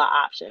couple of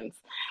options.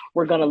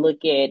 We're going to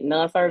look at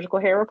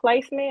non-surgical hair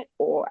replacement,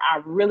 or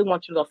I really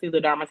want you to go see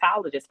the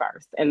dermatologist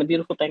first. And the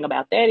beautiful thing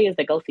about that is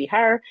they go see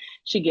her.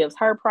 She gives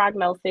her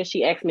prognosis.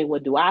 She asks me,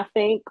 what do I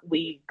think?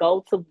 We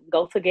go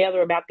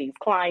together about these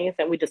clients,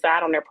 and we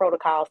decide on their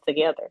protocols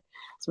together.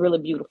 It's really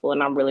beautiful,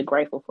 and I'm really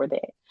grateful for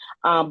that.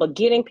 But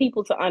getting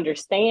people to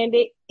understand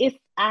it,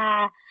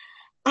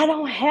 I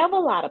don't have a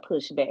lot of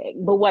pushback,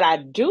 but what I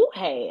do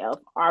have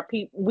are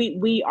people.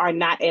 We are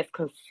not as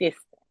consistent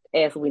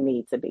as we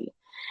need to be.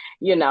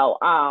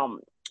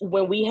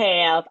 When we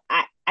have,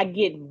 I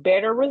get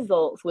better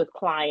results with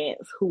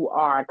clients who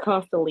are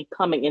constantly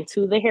coming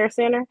into the hair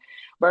center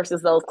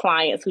versus those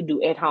clients who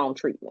do at home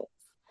treatments.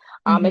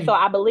 And so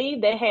Mm-hmm. I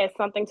believe that has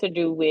something to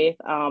do with,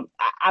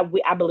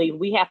 I believe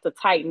we have to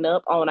tighten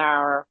up on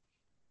our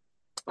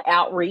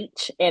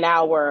outreach and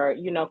our,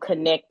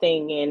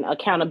 connecting and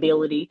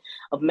accountability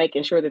of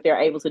making sure that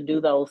they're able to do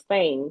those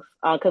things.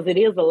 Because it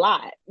is a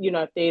lot,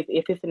 if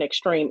it's an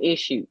extreme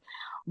issue.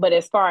 But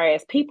as far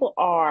as people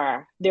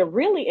they're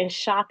really in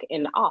shock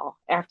and awe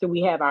after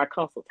we have our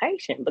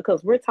consultation,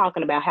 because we're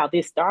talking about how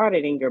this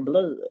started in your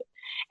blood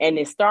and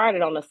it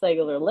started on a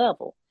cellular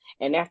level.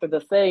 And after the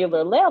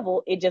cellular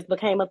level, it just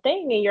became a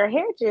thing and your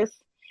hair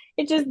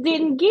it just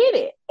didn't get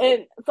it.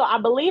 And so I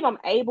believe I'm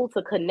able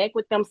to connect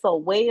with them so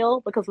well,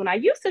 because when I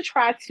used to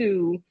try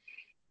to,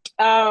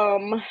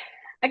 I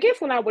guess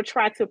when I would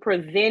try to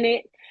present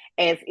it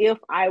as if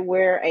I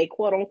were a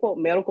quote unquote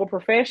medical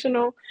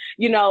professional,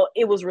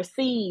 it was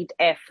received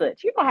as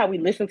such. You know how we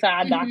listen to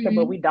our doctor,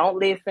 but Mm-hmm. we don't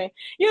listen.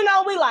 We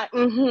like,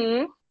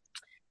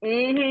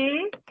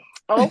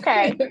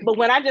 okay. But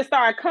when I just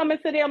started coming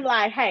to them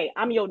like, hey,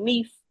 I'm your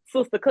niece,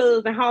 sister,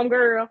 cousin,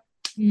 homegirl.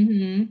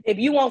 Mm-hmm. If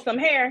you want some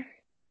hair,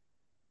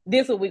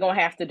 this is what we're gonna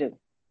have to do.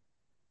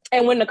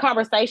 And when the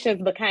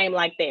conversations became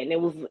like that,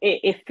 and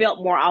it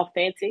felt more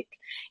authentic,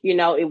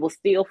 it was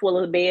still full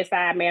of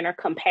bedside manner,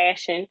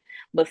 compassion,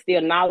 but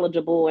still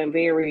knowledgeable and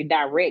very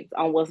direct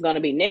on what's going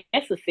to be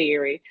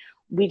necessary.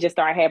 We just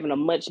started having a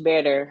much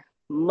better,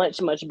 much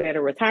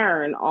better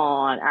return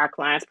on our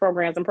clients'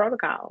 programs and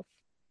protocols.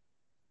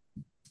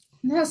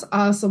 That's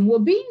awesome. Well,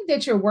 being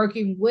that you're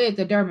working with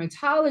a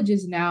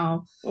dermatologist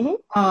now,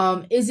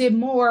 Mm-hmm. is it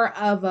more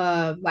of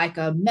a like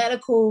a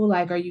medical,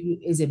 like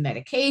is it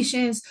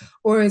medications,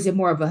 or is it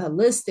more of a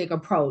holistic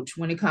approach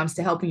when it comes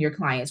to helping your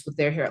clients with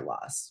their hair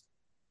loss?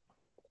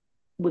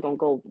 We're gonna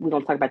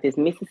talk about this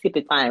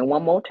Mississippi thing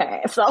one more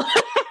time. So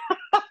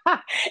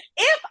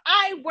if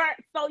I were,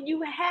 so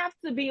you have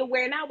to be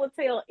aware, and I will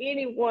tell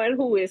anyone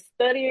who is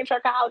studying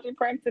trichology,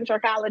 practicing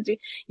trichology,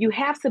 you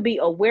have to be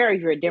aware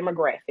of your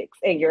demographics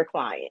and your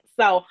clients.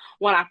 So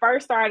when I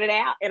first started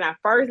out and I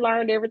first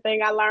learned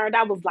everything I learned,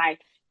 I was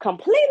like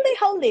completely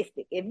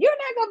holistic. If you're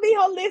not gonna be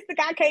holistic,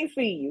 I can't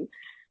see you.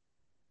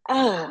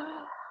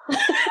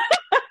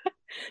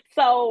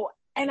 So,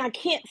 and I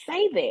can't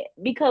say that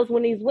because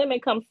when these women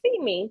come see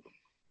me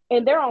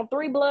and they're on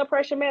 3 blood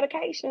pressure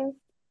medications,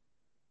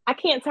 I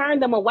can't turn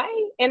them away.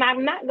 And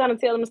I'm not going to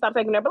tell them to stop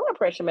taking their blood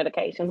pressure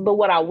medications. But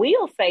what I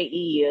will say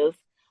is,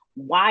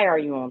 why are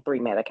you on 3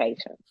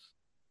 medications?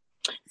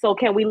 So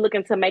can we look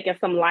into making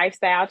some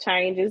lifestyle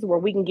changes where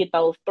we can get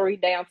those 3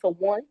 down to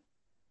 1?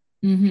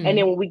 Mm-hmm. And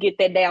then when we get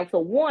that down to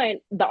 1,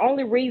 the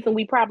only reason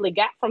we probably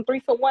got from 3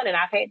 to 1, and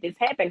I've had this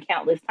happen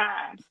countless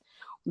times,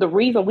 the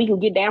reason we can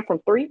get down from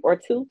 3 or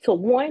 2 to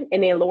 1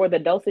 and then lower the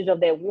dosage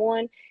of that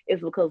 1 is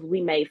because we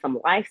made some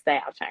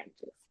lifestyle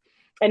changes.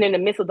 And in the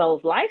midst of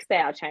those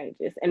lifestyle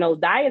changes and those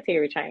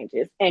dietary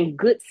changes and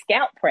good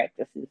scalp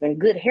practices and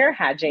good hair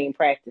hygiene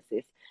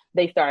practices,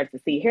 they started to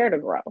see hair to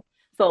grow.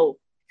 So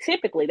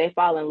typically they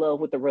fall in love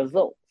with the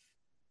results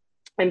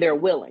and they're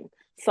willing.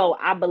 So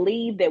I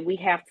believe that we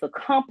have to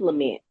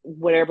complement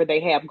whatever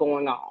they have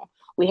going on.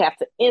 We have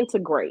to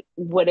integrate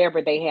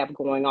whatever they have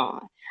going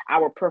on. I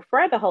would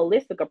prefer the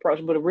holistic approach,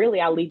 but really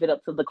I leave it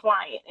up to the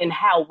client and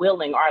how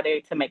willing are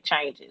they to make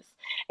changes.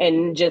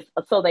 And just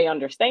so they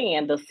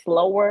understand, the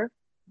slower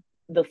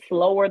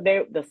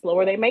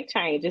they make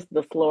changes,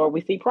 the slower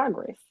we see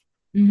progress.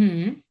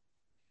 Mm-hmm.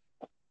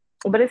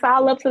 But it's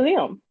all up to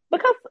them.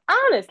 Because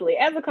honestly,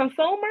 as a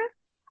consumer,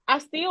 I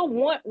still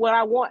want what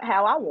I want,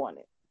 how I want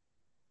it.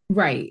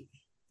 Right.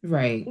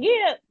 Right.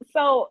 Yeah.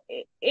 So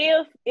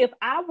if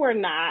I were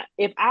not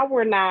an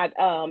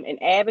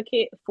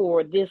advocate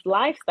for this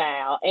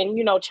lifestyle and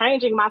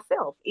changing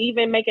myself,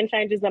 even making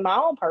changes in my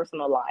own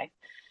personal life,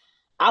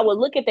 I would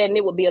look at that and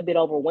it would be a bit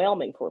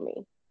overwhelming for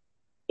me.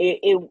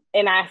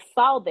 And I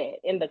saw that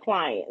in the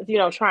clients,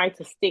 trying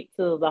to stick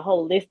to the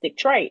holistic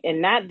trait. And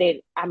not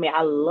that, I mean,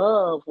 I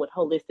love what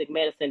holistic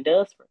medicine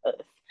does for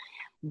us,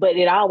 but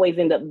it always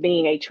ends up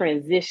being a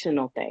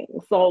transitional thing.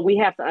 So we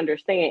have to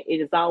understand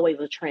it is always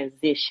a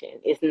transition.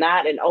 It's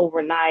not an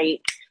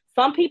overnight.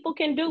 Some people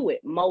can do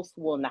it, most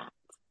will not.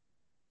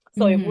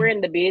 So if we're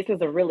in the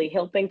business of really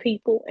helping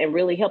people and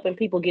really helping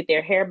people get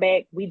their hair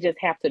back, we just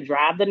have to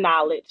drive the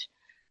knowledge,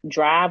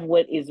 drive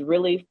what is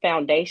really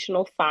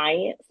foundational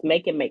science,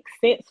 make it make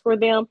sense for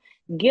them,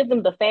 give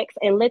them the facts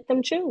and let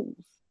them choose.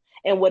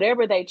 And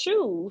whatever they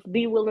choose,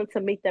 be willing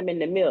to meet them in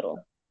the middle.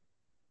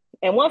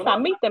 And once I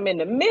meet them in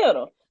the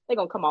middle, they're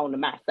going to come on to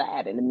my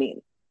side in a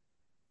minute.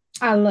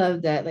 I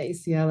love that,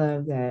 Lacey. I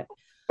love that.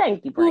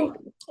 Thank you,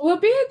 Brandy. Well,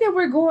 being that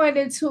we're going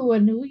into a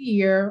new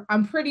year,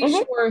 I'm pretty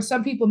sure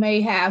some people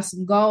may have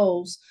some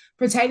goals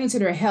pertaining to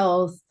their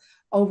health,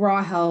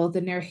 overall health,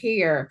 and their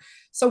hair.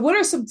 So, what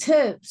are some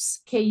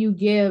tips can you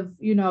give,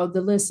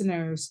 the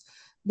listeners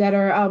that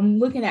are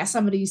looking at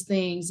some of these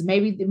things?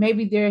 Maybe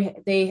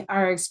they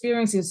are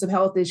experiencing some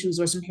health issues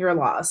or some hair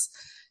loss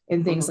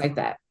and things like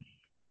that.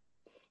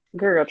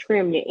 Girl,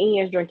 trim your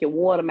ends, drink your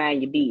water,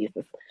 mind your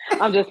business.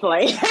 I'm just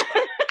like...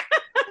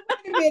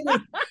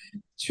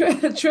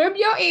 Trim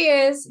your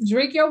ears,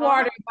 drink your Uh-huh.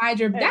 water, mind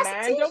your. And That's a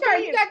mind your t-shirt.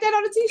 You business. got that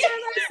on a t-shirt,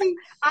 Lacey.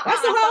 That's a I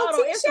saw whole it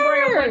on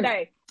Instagram one t-shirt.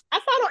 day. I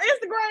saw it on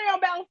Instagram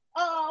about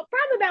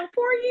probably about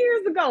 4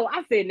 years ago.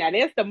 I said, now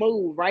that's the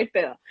move right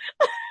there.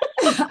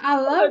 I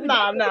love But it. That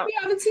no, need to no. be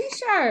on a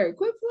t-shirt.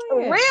 Quit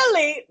playing.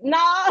 Really?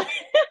 No.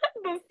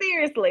 But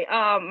seriously,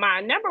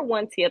 my number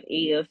one tip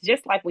is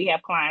just like we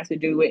have clients who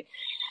do it,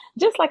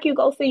 just like you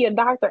go see your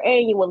doctor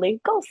annually,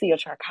 go see a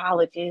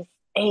trichologist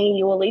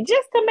annually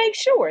just to make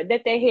sure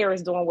that their hair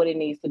is doing what it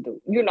needs to do.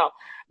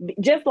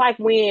 Just like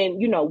when,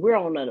 we're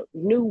on a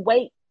new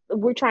weight,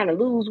 we're trying to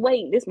lose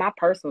weight. This is my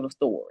personal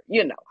story.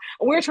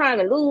 We're trying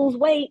to lose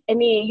weight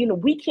and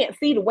then, we can't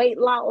see the weight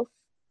loss,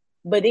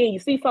 but then you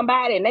see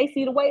somebody and they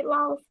see the weight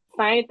loss.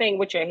 Same thing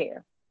with your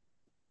hair.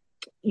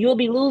 You'll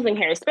be losing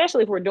hair,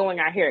 especially if we're doing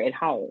our hair at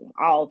home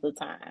all the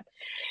time.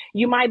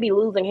 You might be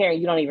losing hair and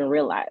you don't even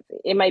realize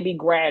it. It may be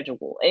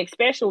gradual,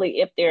 especially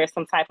if there's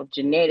some type of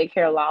genetic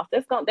hair loss.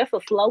 That's a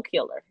slow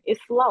killer. It's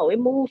slow. It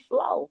moves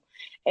slow.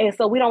 And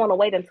so we don't want to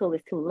wait until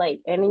it's too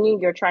late. And then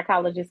your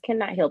trichologist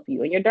cannot help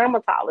you and your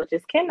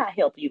dermatologist cannot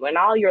help you. And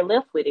all you're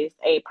left with is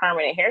a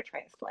permanent hair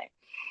transplant.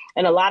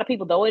 And a lot of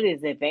people, though it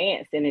is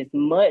advanced and it's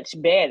much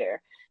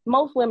better,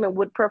 most women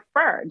would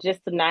prefer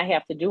just to not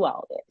have to do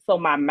all that. So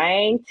my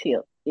main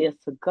tip is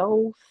to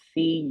go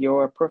see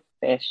your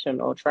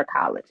professional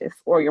trichologist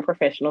or your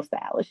professional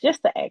stylist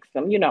just to ask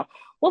them,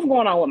 what's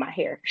going on with my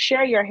hair?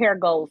 Share your hair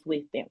goals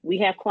with them. We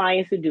have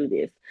clients who do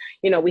this.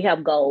 We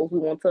have goals we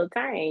want to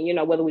attain,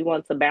 whether we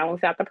want to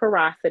balance out the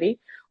porosity,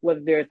 whether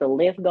there's a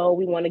length goal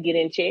we want to get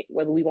in check,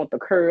 whether we want the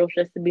curls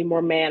just to be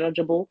more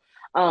manageable,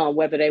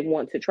 whether they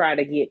want to try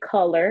to get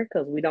color,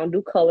 because we don't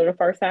do color the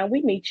first time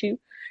we meet you.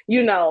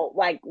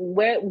 Like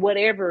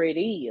whatever it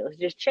is,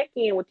 just check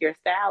in with your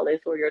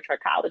stylist or your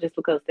trichologist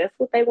because that's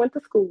what they went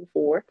to school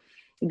for.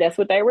 That's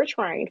what they were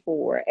trained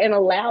for, and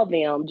allow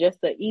them just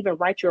to even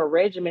write you a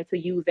regimen to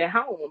use at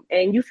home.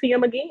 And you see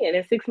them again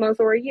in 6 months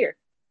or a year.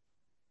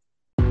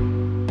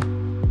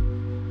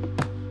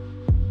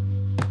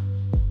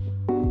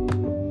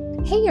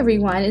 Hey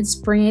everyone, it's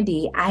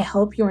Brandy. I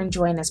hope you're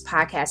enjoying this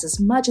podcast as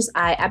much as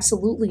I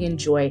absolutely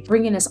enjoy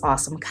bringing this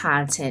awesome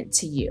content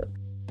to you.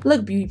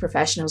 Look, beauty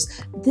professionals,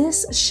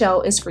 this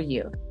show is for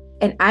you.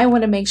 And I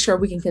want to make sure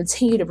we can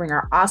continue to bring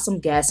our awesome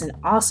guests and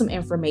awesome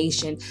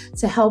information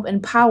to help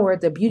empower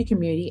the beauty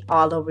community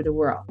all over the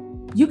world.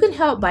 You can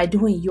help by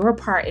doing your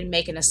part in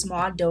making a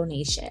small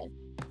donation.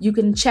 You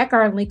can check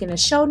our link in the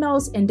show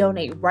notes and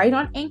donate right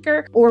on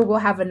Anchor, or we'll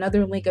have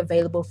another link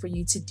available for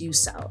you to do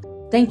so.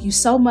 Thank you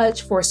so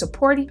much for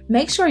supporting.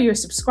 Make sure you're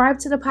subscribed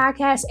to the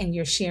podcast and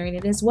you're sharing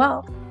it as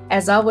well.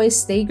 As always,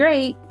 stay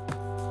great.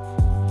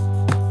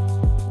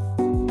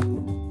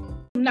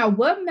 Now,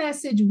 what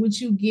message would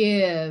you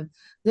give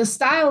the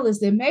stylist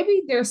that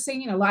maybe they're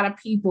seeing a lot of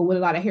people with a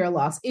lot of hair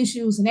loss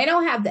issues and they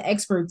don't have the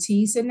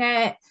expertise in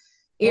that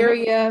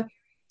area?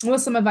 What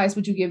some advice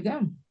would you give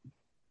them?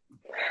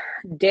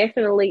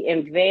 Definitely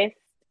invest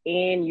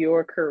in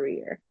your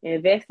career.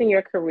 Invest in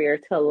your career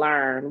to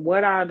learn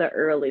what are the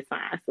early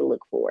signs to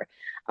look for.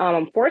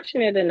 I'm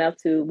fortunate enough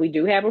we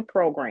do have a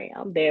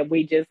program that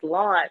we just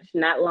launched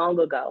not long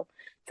ago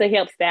to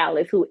help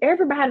stylists who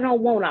everybody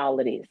don't want all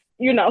of this.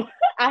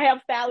 I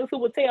have stylists who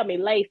will tell me,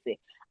 Lacey,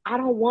 I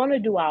don't want to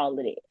do all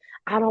of it.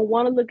 I don't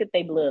want to look at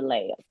their blood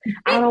labs.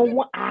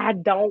 I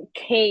don't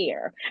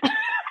care.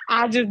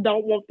 I just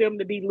don't want them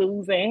to be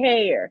losing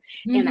hair.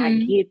 And I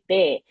get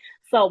that.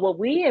 So what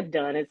we have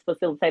done is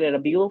facilitated a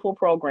beautiful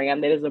program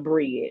that is a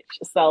bridge.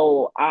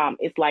 So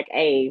it's like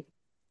a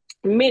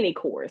mini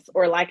course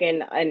or like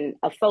an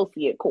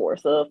associate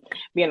course of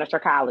being a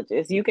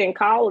trichologist. You can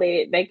call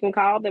it, they can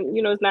call them,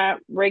 it's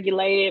not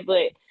regulated,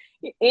 but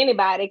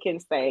anybody can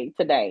say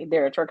today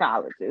they're a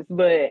trichologist,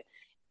 but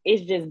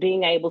it's just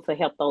being able to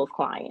help those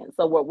clients.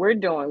 So what we're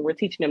doing, we're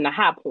teaching them the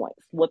high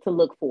points, what to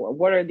look for.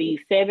 What are the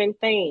 7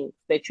 things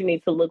that you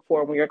need to look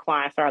for when your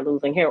clients are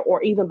losing hair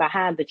or even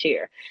behind the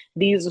chair?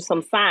 These are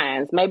some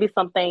signs, maybe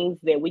some things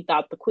that we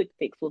thought the quick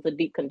fix was a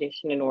deep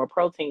conditioning or a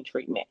protein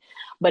treatment,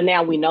 but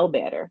now we know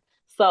better.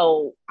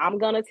 So I'm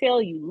going to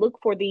tell you, look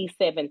for these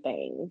 7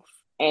 things.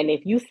 And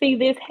if you see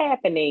this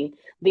happening,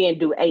 then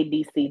do A,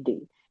 B, C,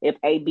 D. If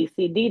A, B,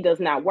 C, D does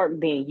not work,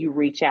 then you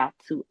reach out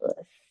to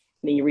us.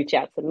 Then you reach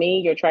out to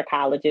me, your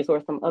trichologist,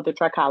 or some other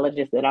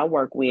trichologists that I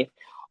work with,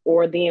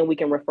 or then we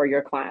can refer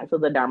your client to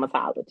the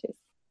dermatologist.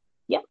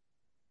 Yep.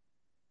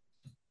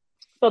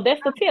 So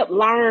that's the tip.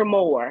 Learn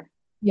more.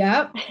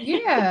 Yep.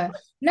 Yeah.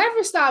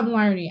 Never stop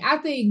learning. I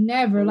think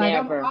never. Like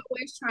I'm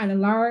always trying to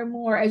learn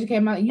more,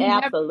 educate my. You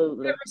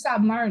Absolutely. never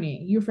stop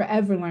learning. You're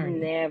forever learning.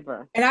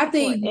 Never. And I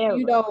think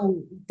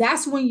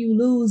that's when you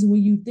lose,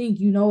 when you think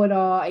you know it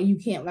all and you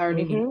can't learn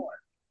anymore.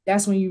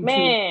 That's when you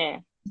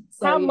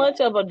how much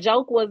of a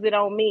joke was it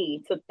on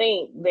me to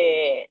think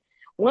that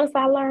once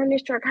I learn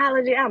this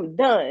trichology, I'm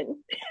done?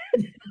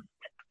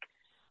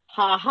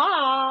 Ha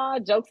ha!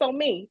 Joke's on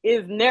me.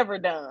 It's never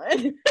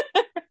done.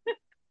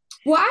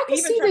 Well, I can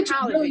see that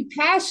you're really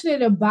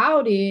passionate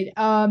about it.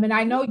 And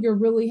I know you're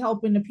really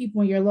helping the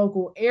people in your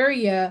local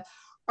area.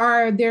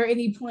 are there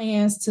any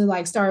plans to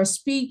like start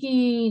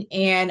speaking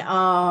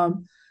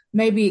and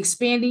maybe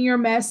expanding your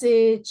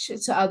message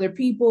to other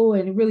people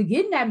and really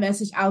getting that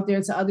message out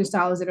there to other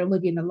stylists that are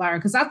looking to learn?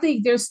 Because I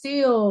think there's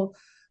still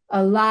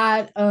a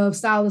lot of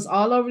stylists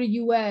all over the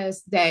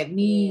US that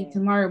need to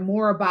Yeah. learn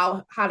more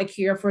about how to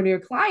care for their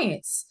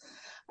clients.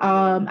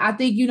 Yeah. I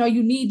think you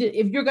need to,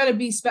 if you're going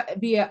to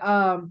be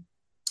a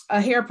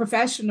hair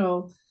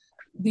professional,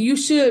 you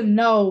should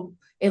know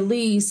at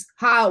least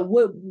how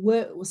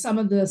what some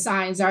of the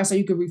signs are so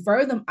you could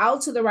refer them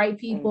out to the right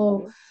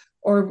people Mhm.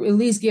 or at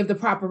least give the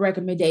proper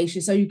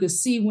recommendation so you could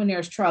see when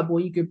there's trouble,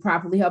 you could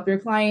properly help your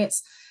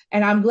clients.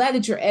 And I'm glad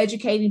that you're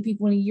educating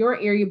people in your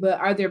area, but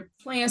are there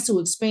plans to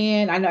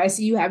expand? I know I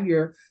see you have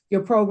your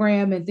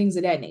program and things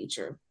of that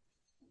nature.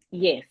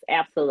 Yes,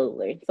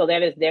 absolutely. So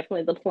that is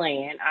definitely the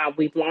plan.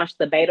 We've launched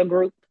the beta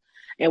group,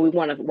 and we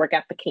want to work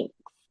out the kinks.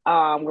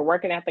 We're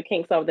working out the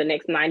kinks over the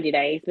next 90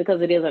 days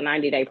because it is a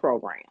 90-day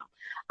program.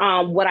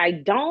 What I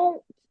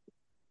don't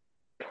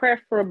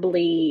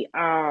preferably,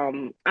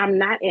 I'm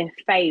not in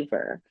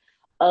favor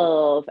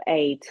of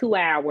a 2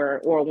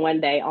 hour or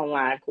 1 day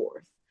online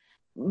course.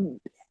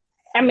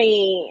 I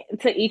mean,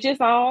 to each his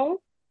own,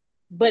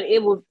 but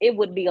it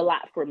would be a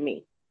lot for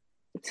me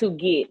to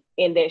get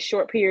in that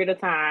short period of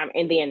time,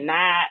 and then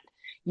not,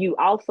 you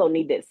also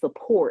need that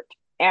support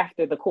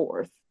after the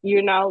course.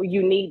 You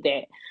need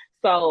that.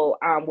 So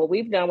what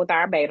we've done with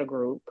our beta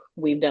group,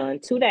 we've done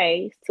 2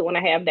 days,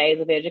 2.5 days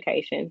of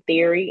education,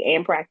 theory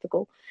and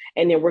practical,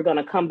 and then we're going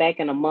to come back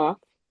in a month.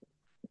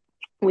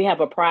 We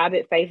have a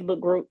private Facebook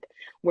group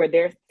where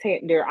they're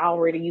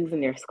already using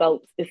their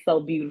scopes. It's so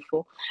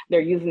beautiful.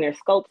 They're using their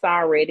scopes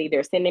already.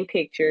 They're sending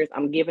pictures.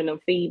 I'm giving them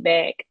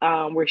feedback.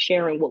 We're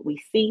sharing what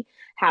we see,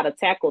 how to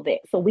tackle that,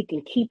 so we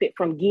can keep it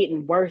from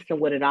getting worse than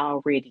what it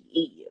already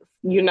is.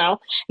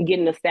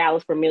 Getting the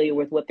stylist familiar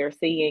with what they're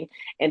seeing,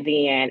 and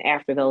then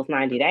after those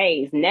 90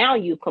 days, now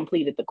you've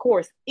completed the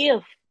course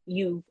if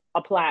you've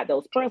applied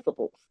those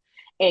principles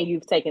and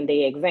you've taken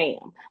the exam.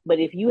 But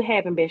if you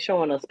haven't been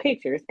showing us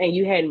pictures and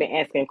you hadn't been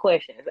asking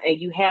questions and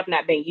you have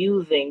not been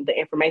using the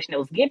information that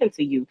was given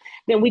to you,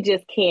 then we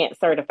just can't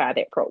certify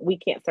we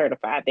can't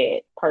certify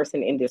that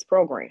person in this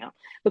program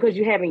because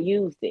you haven't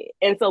used it.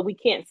 And so we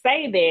can't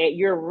say that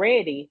you're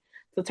ready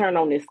to turn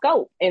on this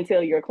scope and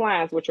tell your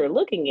clients what you're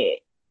looking at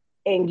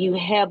and you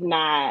have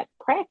not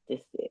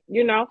practiced it.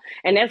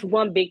 And that's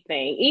one big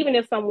thing. Even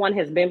if someone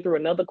has been through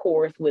another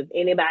course with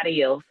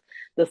anybody else,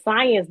 the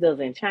science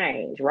doesn't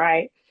change,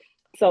 right?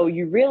 So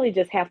you really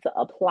just have to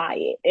apply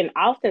it. And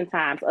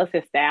oftentimes, us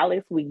as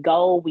stylists, we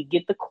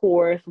get the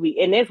course,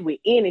 and that's with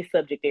any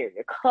subject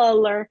area,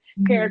 color,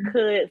 Mhm.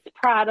 haircuts,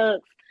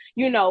 products.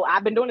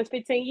 I've been doing this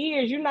 15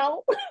 years.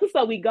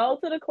 So we go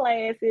to the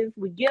classes,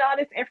 we get all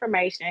this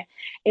information,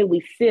 and we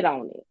sit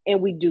on it,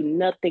 and we do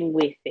nothing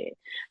with it.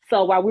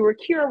 So while we were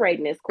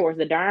curating this course,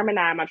 the Derm and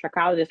I, my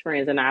trichologist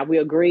friends and I, we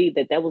agreed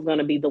that that was going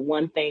to be the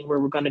one thing where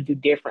we're going to do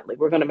differently.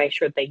 We're going to make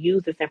sure that they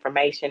use this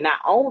information, not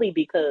only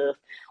because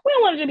we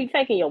don't want you to be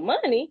taking your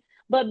money,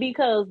 but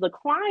because the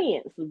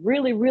clients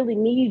really, really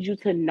need you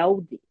to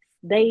know this.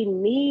 They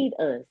need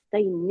us.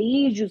 They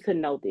need you to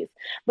know this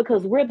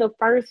because we're the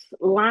first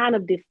line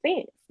of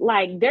defense.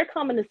 Like, they're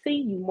coming to see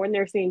you more than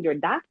they're seeing your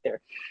doctor.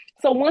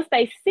 So once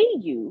they see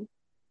you,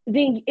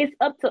 then it's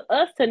up to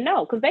us to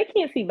know because they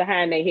can't see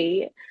behind their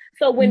head.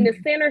 So when the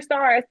Mhm. center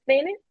starts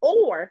thinning,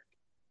 or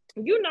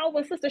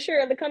when Sister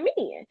Shirley come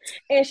in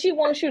and she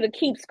wants you to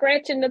keep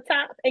scratching the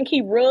top and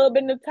keep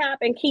rubbing the top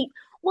and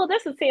well,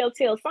 that's a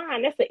telltale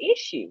sign. That's an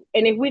issue.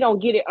 And if we don't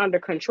get it under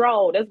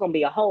control, that's going to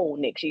be a hole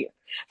next year.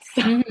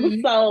 So,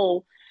 Mhm.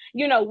 so,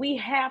 we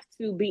have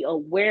to be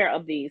aware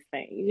of these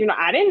things.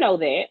 I didn't know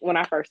that when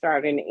I first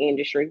started in the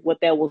industry, what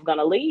that was going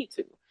to lead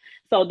to.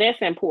 So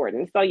that's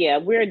important. So yeah,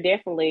 we're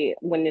definitely,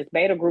 when this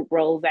beta group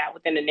rolls out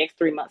within the next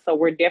 3 months, so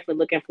we're definitely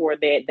looking for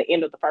that the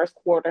end of the first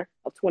quarter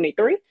of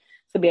 23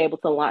 to be able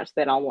to launch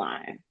that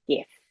online.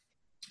 Yes.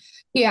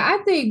 Yeah,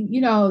 I think,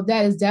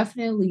 that is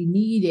definitely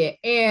needed.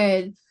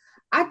 And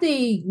I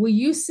think when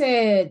you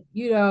said,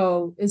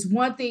 it's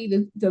one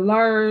thing to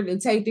learn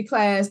and take the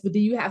class, but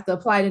then you have to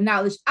apply the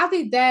knowledge. I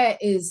think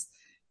that is,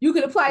 you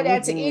can apply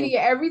that to Mm-hmm. any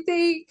and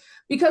everything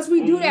because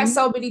we do that Mm-hmm.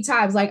 so many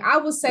times. Like I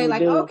would say, We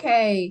like, do.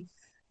 okay,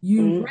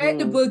 you read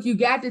the Mm-hmm. book, you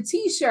got the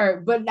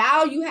t-shirt, but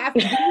now you have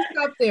to do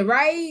something,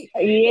 right?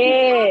 You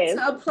Yes. have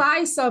to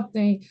apply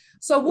something.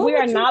 So what We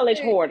are would you knowledge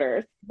say?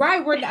 hoarders.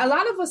 Right, we're a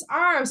lot of us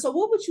are. So,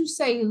 what would you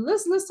say?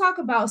 Let's talk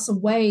about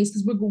some ways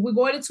because we're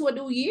going into a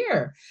new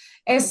year,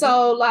 and Mm-hmm.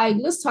 so like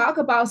let's talk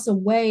about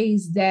some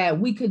ways that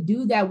we could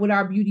do that with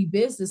our beauty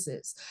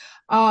businesses.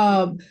 Um,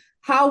 Mm-hmm.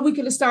 how we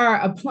can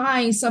start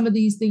applying some of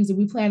these things that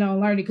we plan on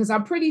learning because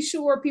I'm pretty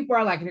sure people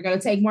are like they're going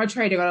to take more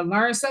training, they're going to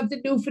learn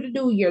something new for the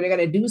new year, they're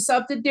going to do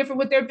something different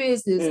with their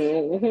business.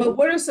 Mm-hmm. But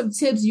what are some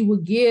tips you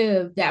would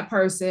give that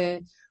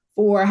person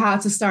for how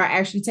to start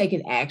actually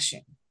taking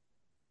action?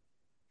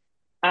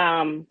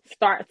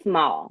 Start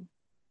small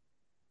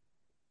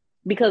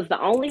because the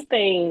only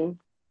thing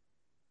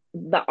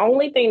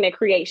that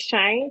creates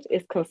change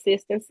is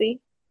consistency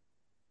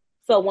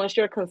So once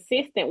you're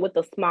consistent with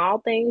the small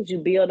things, you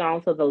build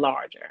on to the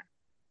larger,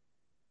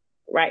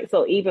 right?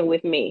 So even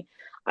with me,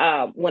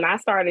 when I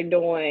started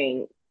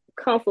doing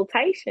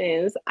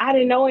consultations, I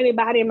didn't know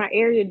anybody in my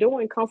area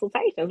doing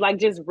consultations, like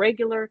just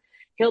regular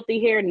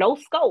healthy hair, no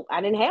scope.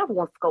 I didn't have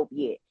one scope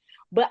yet,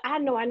 but I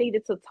know I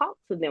needed to talk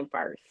to them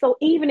first. So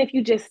even if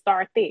you just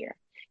start there,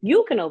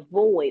 you can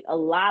avoid a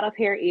lot of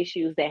hair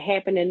issues that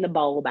happen in the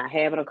bowl by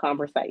having a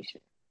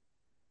conversation.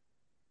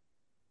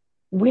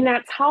 We're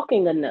not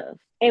talking enough.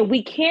 And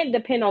we can't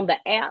depend on the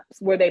apps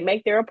where they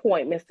make their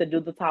appointments to do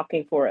the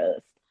talking for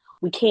us.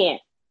 We can't.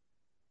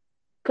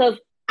 Because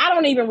I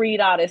don't even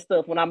read all that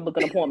stuff when I'm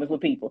booking appointments with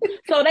people.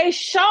 So they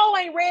sure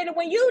ain't ready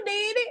when you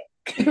did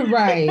it.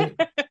 Right.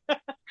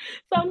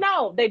 So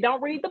no, they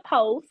don't read the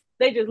post.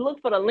 They just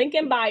look for the link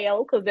in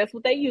bio because that's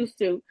what they used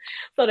to.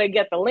 So they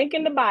get the link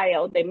in the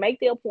bio. They make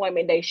the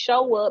appointment. They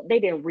show up. They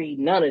didn't read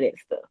none of that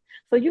stuff.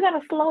 So you got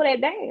to slow that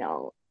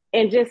down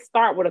and just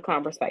start with a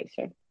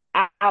conversation.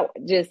 I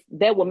just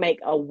that would make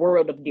a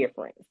world of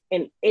difference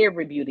in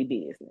every beauty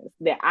business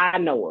that I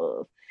know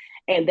of.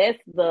 And that's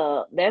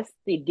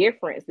the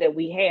difference that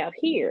we have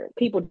here.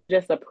 People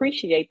just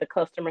appreciate the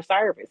customer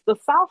service, the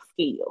soft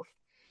skills.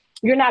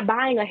 You're not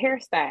buying a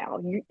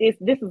hairstyle.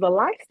 This is a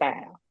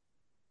lifestyle.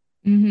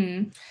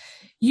 Mm-hmm.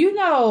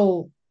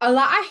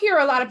 I hear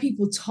a lot of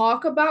people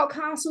talk about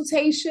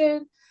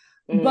consultation,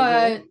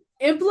 but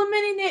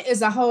implementing it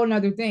is a whole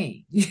nother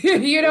thing.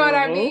 You know what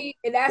I mean?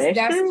 And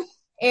that's true.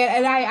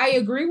 And I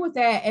agree with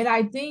that. And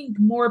I think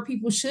more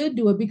people should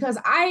do it because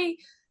I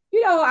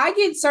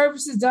get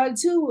services done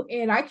too.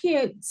 And I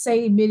can't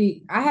say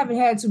I haven't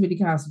had too many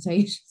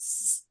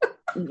consultations.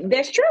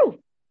 That's true.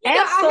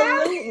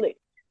 Absolutely.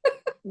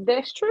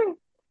 That's true.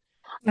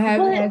 I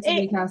haven't had too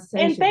many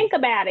consultations. And think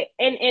about it.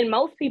 And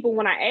most people,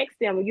 when I ask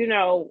them,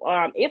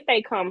 if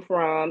they come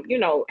from,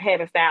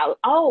 having style.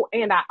 Oh,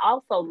 and I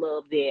also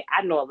love that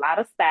I know a lot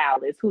of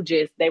stylists who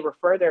they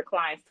refer their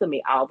clients to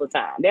me all the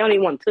time. They don't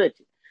even want to touch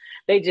it.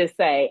 They just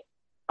say,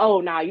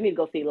 oh, no, you need to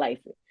go see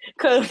Lacey.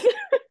 Because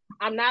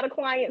I'm not a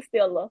client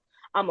stiller.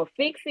 I'm a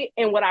fix it.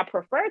 And what I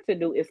prefer to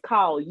do is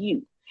call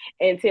you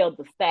and tell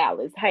the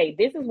stylist, hey,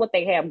 this is what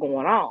they have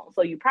going on.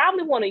 So you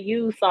probably want to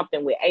use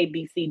something with A,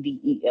 B, C, D,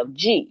 E, F,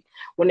 G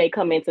when they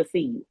come in to see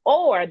you.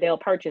 Or they'll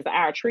purchase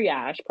our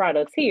triage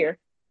products here.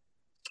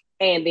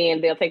 And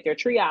then they'll take their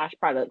triage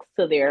products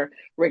to their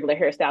regular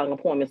hairstyling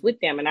appointments with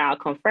them. And I'll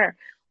confer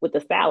with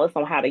the stylist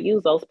on how to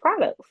use those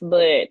products.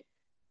 But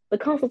the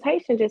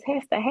consultation just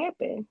has to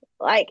happen.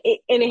 And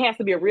it has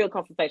to be a real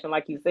consultation,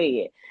 like you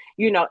said,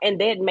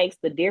 and that makes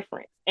the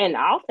difference. And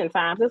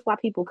oftentimes that's why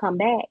people come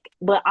back,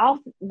 but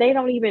they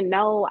don't even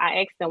know.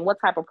 I ask them, what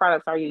type of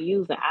products are you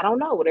using? I don't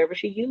know, whatever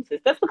she uses.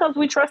 That's because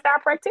we trust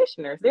our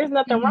practitioners. There's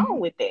nothing wrong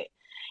with that.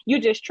 You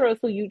just trust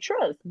who you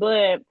trust,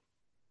 but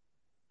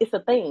it's a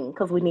thing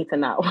because we need to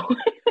know.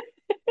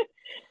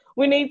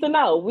 We need to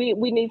know. We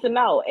need to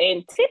know.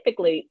 And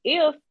typically,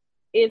 if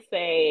it's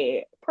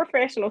a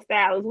professional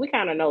stylist, we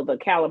kind of know the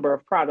caliber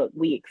of product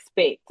we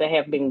expect to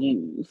have been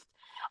used.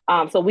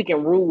 So we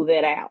can rule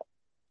that out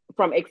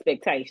from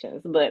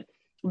expectations. But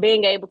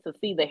being able to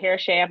see the hair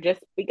shaft,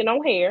 just speaking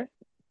on hair,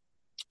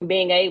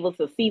 being able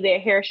to see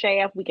that hair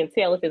shaft, we can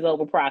tell if it's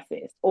over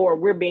processed, or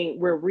we're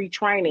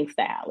retraining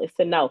stylists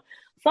to know.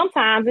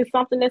 Sometimes it's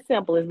something as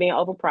simple as being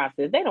over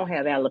processed. They don't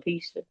have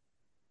alopecia.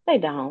 They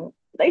don't.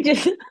 They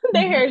just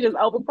their hair is just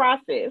over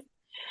processed.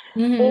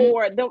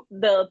 Or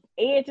the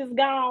edge is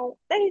gone.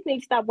 They just need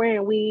to stop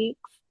wearing wigs.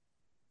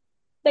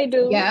 They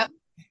do. Yeah.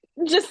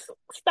 Just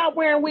stop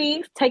wearing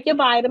wigs, take your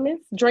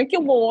vitamins, drink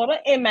your water,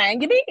 and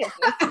mind your business.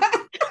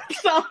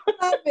 Love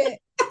it.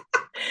 So,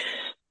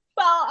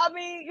 I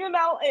mean,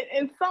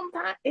 and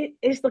sometimes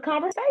it's the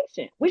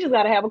conversation. We just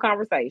got to have a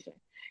conversation,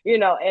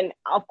 and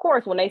of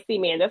course, when they see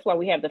me, and that's why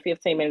we have the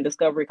 15-minute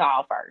discovery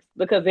call first,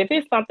 because if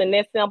it's something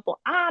that simple,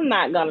 I'm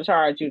not going to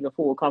charge you the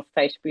full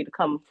consultation fee to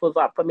come for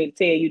me to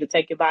tell you to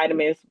take your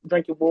vitamins,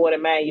 drink your water,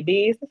 and mind your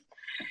business.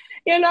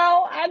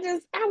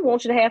 I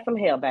want you to have some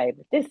hair,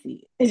 baby. That's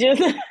it. It's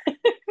just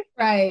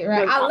right.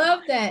 I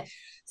love that.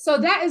 So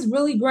that is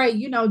really great.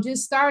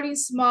 Just starting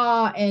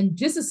small and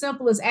just as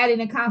simple as adding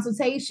a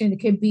consultation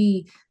can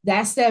be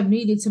that step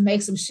needed to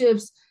make some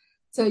shifts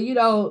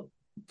to,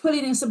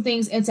 putting in some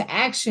things into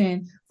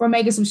action for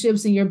making some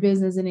shifts in your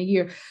business in a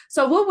year.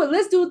 So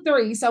let's do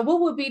 3. So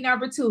what would be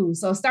number 2?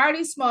 So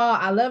starting small,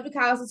 I love the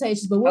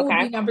consultations, but what would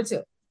be number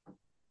 2?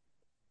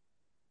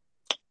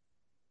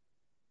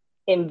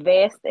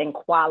 Invest in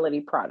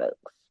quality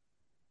products.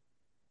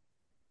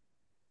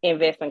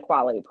 Invest in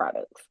quality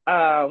products.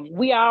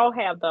 We all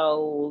have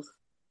those.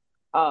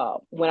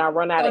 When I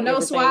run out of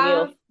everything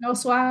else, no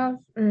suave.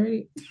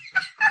 Right.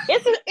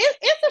 It's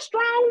a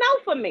strong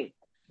no for me.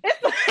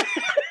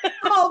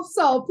 Hope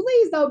so.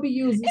 Please don't be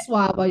using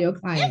suave on your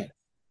client.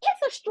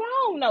 It's a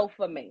strong no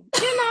for me.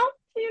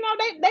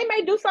 They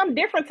may do something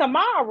different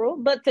tomorrow,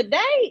 but today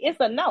it's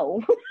a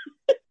no.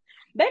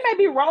 They may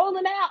be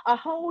rolling out a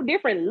whole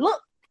different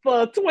look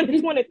for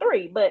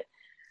 2023, but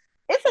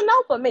it's a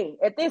no for me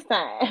at this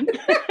time.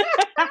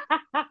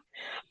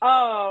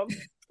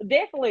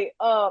 definitely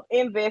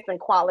invest in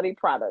quality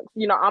products.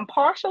 I'm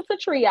partial to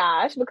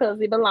Triage because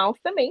it belongs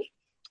to me.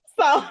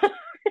 So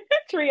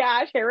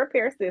Triage hair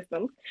repair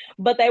systems,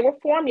 but they were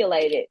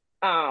formulated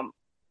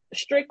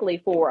strictly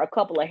for a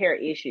couple of hair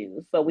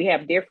issues. So we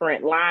have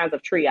different lines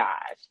of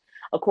Triage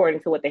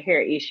according to what the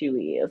hair issue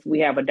is. We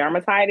have a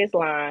dermatitis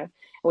line.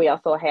 We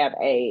also have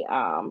a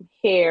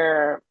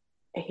hair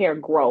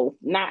growth.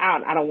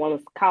 Not I don't want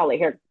to call it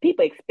hair.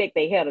 People expect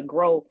their hair to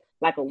grow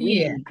like a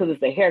Yeah. weed because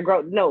it's a hair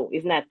growth. No,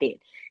 it's not that.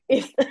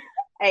 It's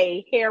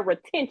a hair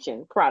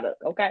retention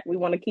product. Okay, we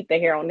want to keep the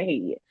hair on the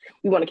head.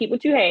 We want to keep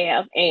what you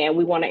have, and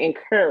we want to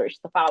encourage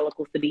the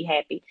follicles to be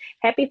happy.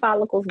 Happy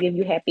follicles give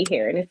you happy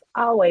hair, and it's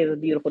always a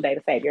beautiful day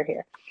to save your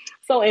hair.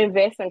 So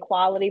invest in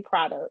quality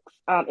products.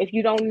 If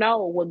you don't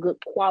know what good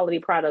quality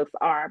products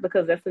are,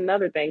 because that's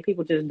another thing,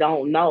 people just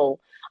don't know.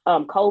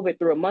 COVID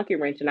threw a monkey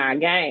wrench in our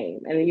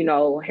game,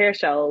 and hair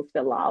shows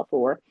fell off.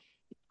 Or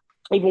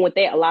even with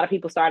that, a lot of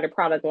people started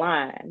product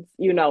lines.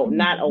 Not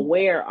Mhm.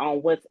 aware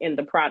on what's in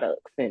the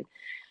products, and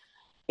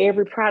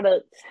every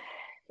product,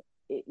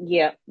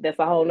 yeah, that's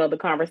a whole nother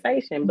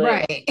conversation.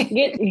 But Right.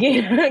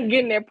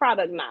 getting their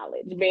product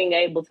knowledge, being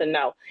able to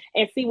know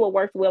and see what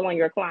works well on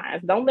your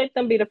clients. Don't let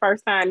them be the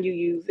first time you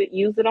use it.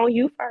 Use it on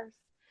you first.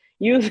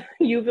 Use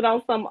it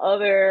on some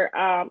other,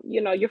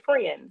 your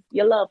friends,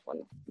 your loved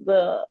ones,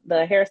 the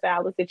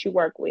hairstylists that you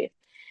work with.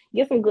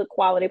 Get some good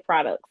quality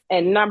products.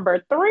 And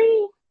number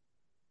three,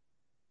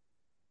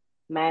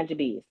 mind your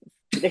business.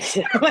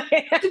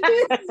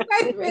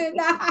 Wait a minute.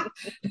 Nah.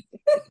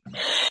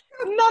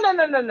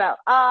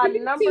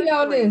 No. See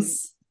on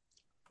this.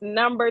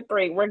 Number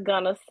three, we're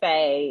gonna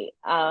say,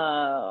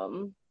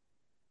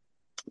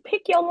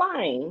 pick your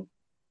lane.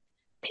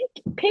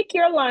 Pick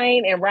your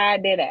lane and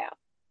ride that out.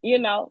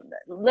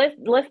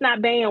 Let's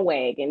not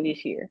bandwagon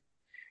this year.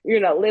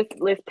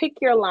 Let's pick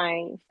your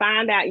lane,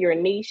 find out your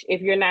niche.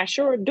 If you're not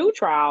sure, do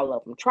try all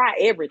of them. Try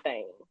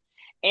everything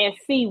and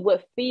see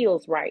what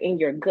feels right in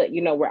your gut.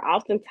 We're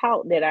often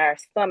taught that our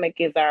stomach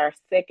is our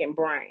second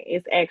brain.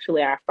 It's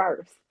actually our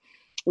first.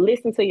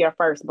 Listen to your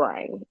first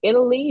brain.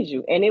 It'll lead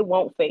you and it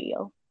won't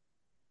fail.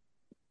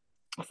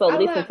 So I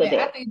listen love to it. I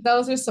that. think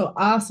those are some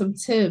awesome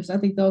tips. I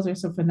think those are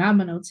some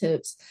phenomenal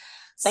tips.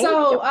 Thank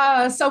So, you.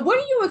 what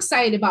are you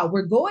excited about?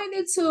 We're going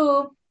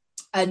into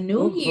a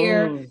new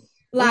year. Mm-hmm.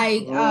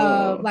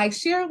 Mm-hmm. Like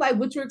share like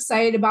what you're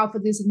excited about for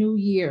this new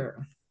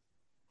year.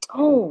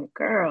 Oh,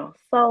 girl.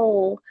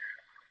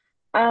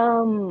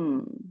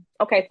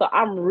 Okay, so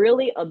I'm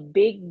really a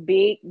big,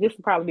 this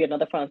will probably be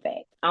another fun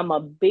fact. I'm a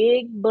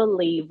big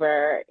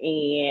believer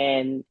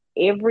in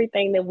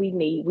everything that we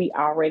need, we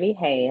already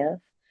have.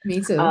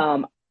 Me too.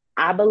 Um,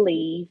 I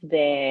believe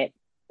that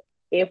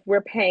if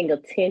we're paying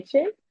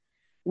attention,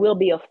 we'll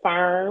be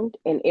affirmed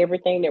in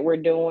everything that we're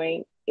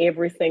doing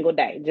every single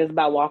day just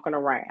by walking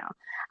around.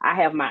 I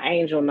have my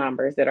angel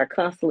numbers that are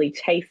constantly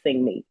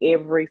chasing me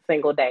every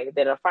single day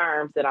that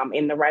affirms that I'm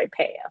in the right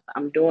path.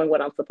 I'm doing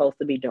what I'm supposed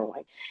to be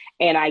doing.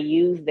 And I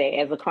use that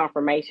as a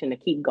confirmation to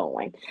keep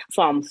going.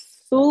 So I'm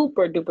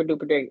super duper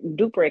duper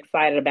duper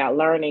excited about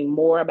learning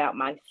more about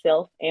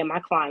myself and my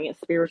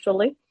clients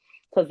spiritually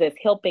because it's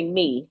helping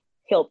me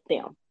help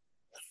them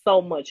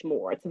so much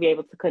more, to be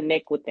able to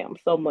connect with them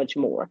so much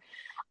more.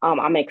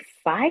 I'm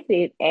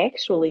excited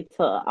actually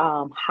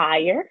to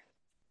hire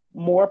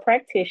more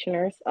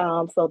practitioners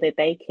so that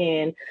they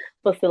can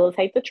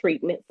facilitate the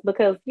treatments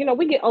because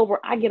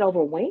I get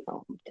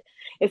overwhelmed.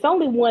 It's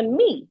only one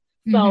me.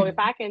 So if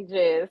Mhm. I can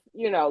just,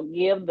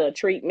 give the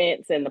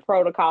treatments and the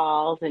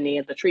protocols, and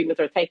then the treatments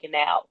are taken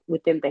out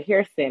within the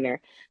hair center,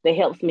 that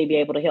helps me be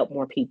able to help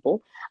more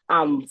people.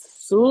 I'm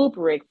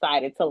super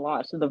excited to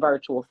launch the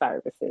virtual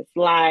services.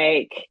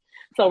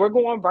 So we're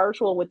going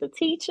virtual with the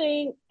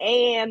teaching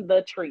and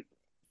the treatment.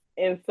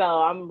 And so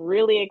I'm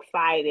really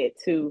excited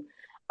to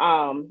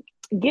um,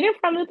 get in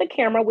front of the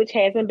camera, which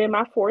hasn't been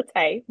my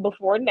forte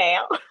before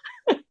now,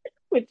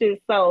 which is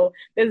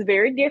that's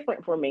very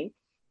different for me.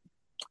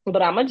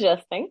 But I'm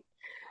adjusting.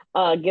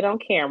 Get on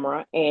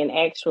camera and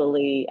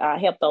actually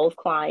help those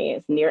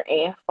clients near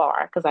and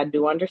far because I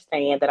do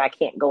understand that I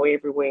can't go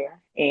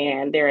everywhere,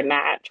 and there are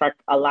not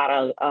a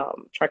lot of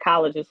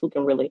trichologists who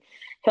can really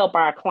help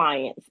our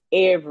clients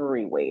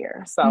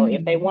everywhere. So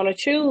if they Mhm. want to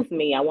choose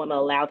me, I want to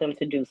allow them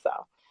to do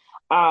so.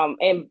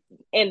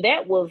 And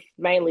that was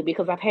mainly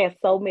because I've had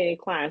so many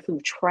clients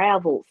who've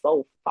traveled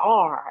so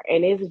far,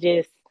 and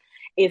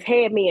it's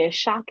had me in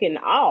shock and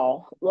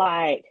awe.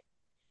 Like,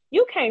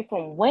 you came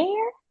from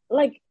where?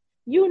 Like,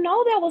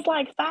 that was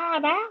like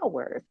 5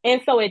 hours.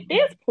 And so at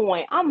this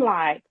point, I'm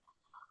like,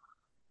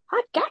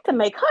 I got to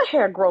make her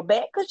hair grow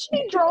back because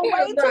she drove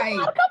way too far Right.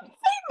 to come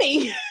see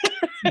me.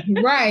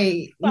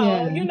 Right.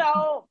 So,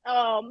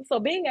 Yeah. so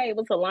being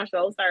able to launch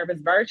those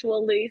services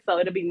virtually, so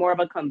it'll be more of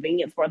a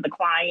convenience for the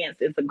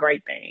clients, is a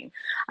great thing.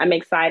 I'm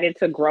excited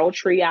to grow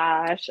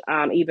Triage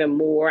even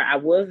more.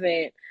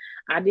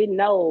 I didn't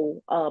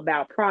know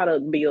about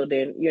product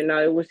building.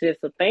 It was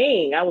just a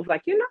thing. I was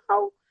like,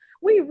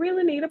 we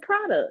really need a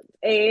product.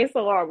 And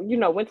so,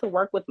 went to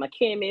work with my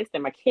chemist,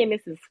 and my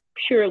chemist is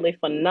purely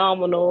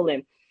phenomenal.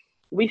 And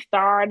we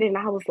started, and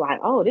I was like,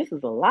 oh, this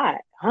is a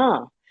lot,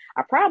 huh?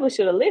 I probably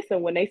should have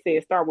listened when they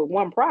said start with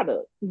one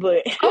product,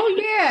 but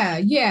Oh yeah,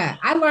 yeah.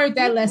 I learned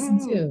that lesson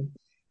mm-mm. too.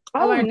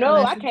 I Oh learned that no,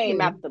 I lesson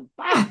came out too. the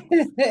box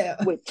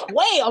with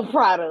 12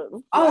 products.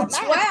 Oh, Not 12.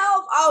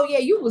 Oh yeah,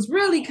 you was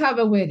really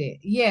coming with it.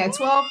 Yeah,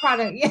 12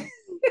 product. Yeah.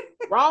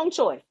 wrong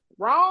choice.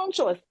 Wrong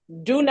choice.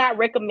 Do not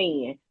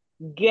recommend.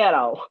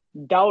 Ghetto.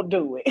 Don't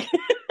do it.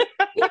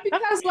 Yeah,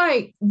 because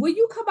like when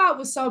you come out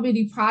with so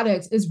many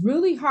products, it's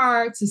really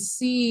hard to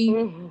see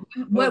hmm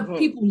what hmm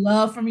people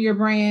love from your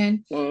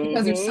brand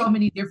because there's so hmm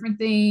many different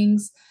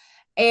things.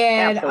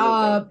 And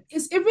Absolutely.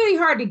 it's really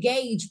hard to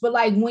gauge, but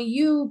like when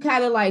you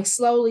kind of like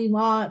slowly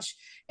launch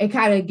and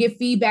kind of get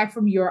feedback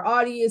from your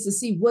audience and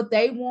see what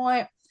they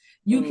want,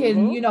 you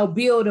can, hmm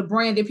build a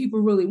brand that people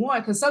really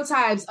want. Because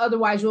sometimes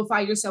otherwise you'll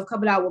find yourself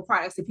coming out with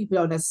products that people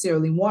don't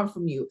necessarily want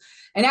from you.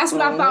 And that's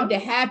what I found hmm to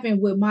happen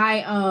with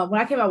my when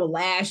I came out with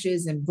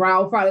lashes and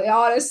brow product,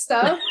 all this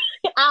stuff.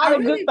 All I the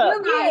good really stuff.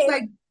 realized Yes.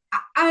 like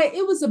I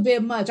it was a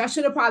bit much. I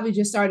should have probably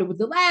just started with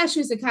the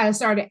lashes and kind of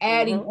started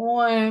adding hmm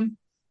on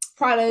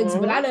products,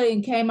 but I hmm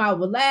didn't came out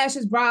with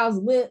lashes, brows,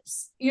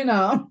 lips.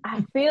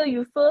 I feel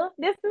you, sir.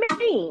 That's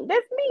me.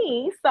 That's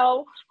me.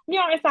 So,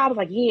 and so I was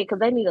like, yeah, because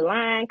they need a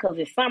line because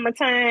it's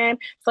summertime.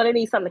 So they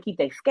need something to keep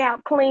their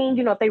scalp clean,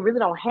 if they really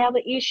don't have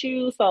the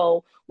issue.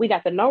 So we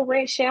got the no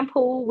rinse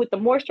shampoo with the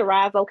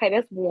moisturizer. Okay,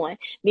 that's one.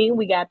 Then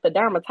we got the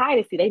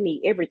dermatitis. See, they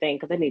need everything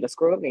because they need a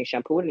scrub, they need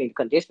shampoo, they need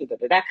conditioner. Da,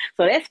 da, da.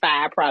 So that's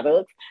 5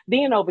 products.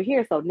 Then over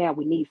here, so now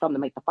we need something to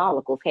make the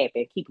follicles happy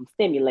and keep them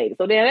stimulated.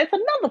 So then that's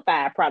another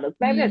 5 products.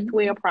 Maybe that's Mm-hmm.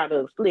 12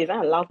 products. Listen,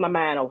 I lost my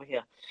mind over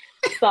here.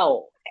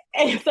 So,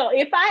 and so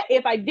if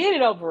I did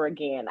it over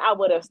again, I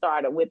would have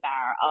started with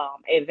our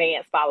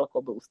advanced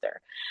follicle booster.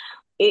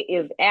 It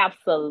is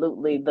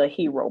absolutely the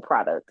hero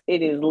product.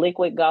 It is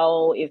liquid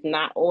gold. It's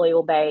not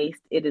oil based.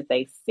 It is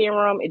a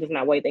serum. It does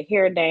not weigh the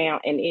hair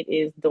down, and it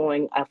is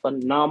doing a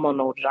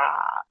phenomenal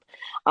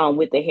job.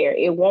 With the hair,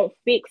 it won't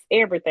fix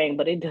everything,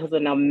 but it does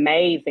an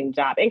amazing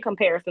job in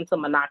comparison to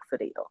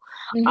minoxidil.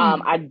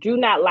 Mm-hmm. I do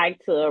not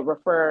like to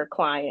refer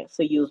clients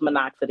to use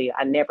minoxidil.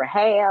 I never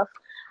have.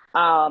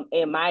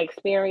 And my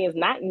experience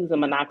not using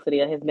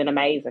minoxidil has been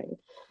amazing.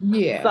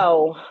 Yeah.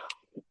 So,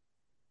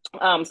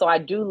 so I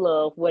do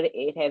love what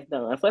it has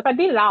done. So if I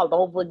did it all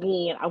over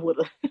again, I would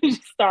have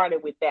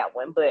started with that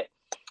one. But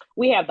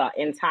we have the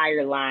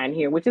entire line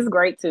here, which is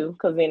great too,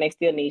 because then they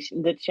still need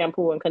good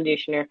shampoo and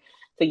conditioner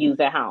to use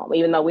at home.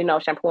 Even though we know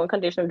shampoo and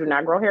conditioner do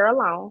not grow hair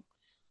alone.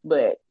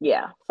 But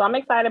yeah, so I'm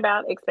excited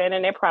about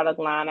expanding that product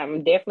line.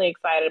 I'm definitely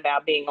excited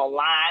about being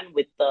online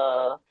with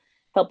the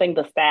helping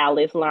the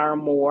stylist learn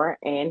more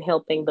and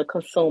helping the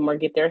consumer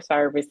get their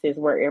services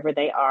wherever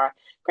they are.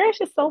 There's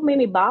just so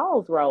many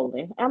balls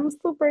rolling. I'm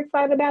super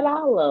excited about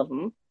all of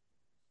them.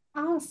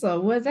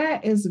 Awesome. Well,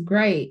 that is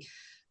great.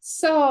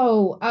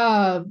 So,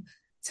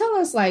 tell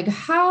us, like,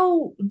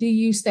 how do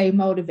you stay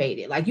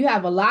motivated? Like, you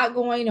have a lot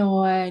going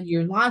on,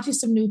 you're launching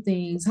some new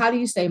things. How do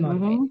you stay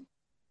motivated? hmm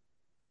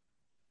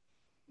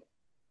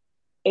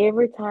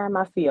Every time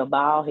I see a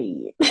bald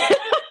head,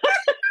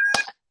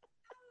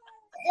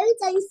 Every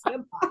time you see a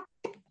box.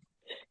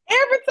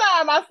 every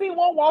time I see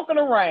one walking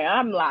around,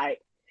 I'm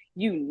like,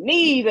 you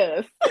need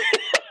us.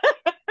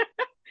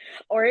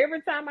 Or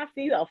every time I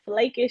see a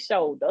flaky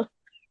shoulder,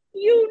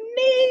 you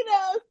need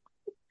us.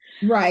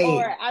 Or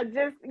Right. I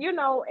just,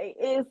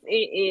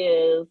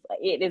 it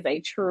is a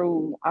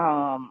true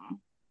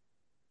I'm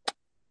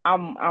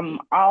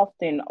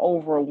often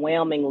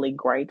overwhelmingly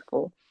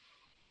grateful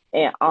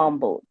and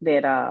humbled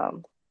that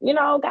God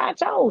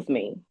chose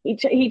me.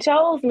 He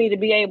chose me to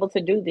be able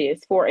to do this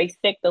for a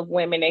sect of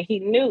women that he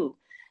knew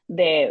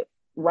that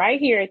right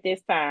here at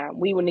this time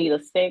we would need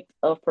a sect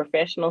of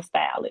professional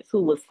stylists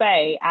who would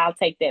say, "I'll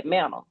take that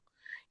mantle.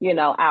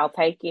 I'll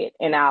take it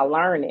and I'll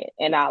learn it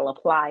and I'll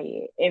apply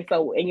it." And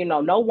so,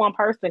 no one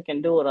person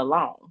can do it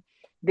alone.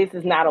 This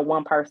is not a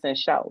one person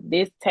show.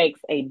 This takes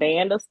a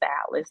band of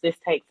stylists. This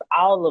takes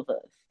all of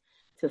us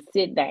to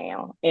sit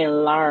down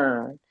and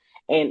learn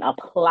and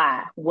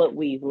apply what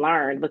we've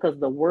learned because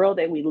the world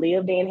that we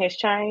lived in has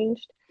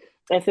changed.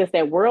 And since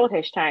that world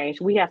has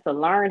changed, we have to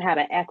learn how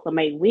to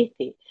acclimate with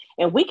it.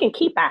 And we can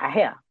keep our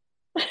hair,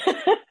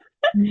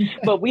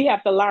 but we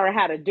have to learn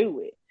how to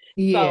do it.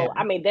 Yeah. So,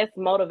 I mean, that's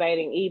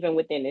motivating even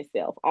within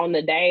itself. On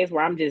the days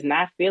where I'm just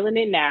not feeling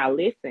it now,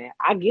 listen,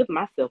 I give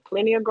myself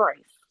plenty of grace.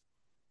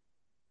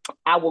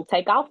 I will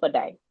take off a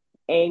day.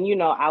 And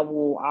I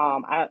will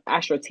I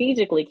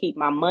strategically keep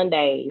my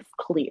Mondays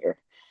clear.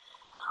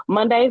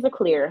 Mondays are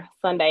clear.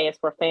 Sunday is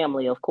for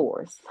family, of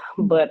course.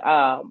 But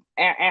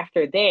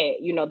after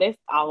that, that's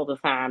all the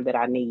time that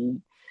I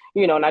need.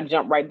 And I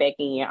jump right back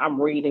in.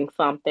 I'm reading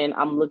something.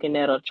 I'm looking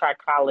at a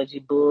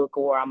trichology book,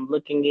 or I'm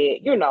looking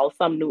at,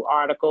 some new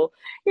article,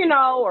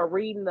 or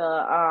reading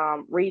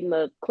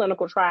the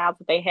clinical trials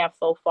that they have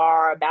so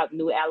far about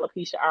new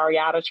alopecia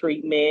areata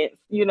treatments,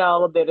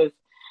 that is,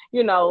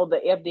 the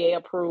FDA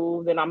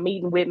approved, and I'm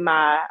meeting with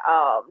my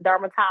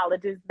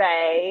dermatologist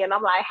day, and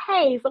I'm like,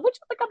 hey, so what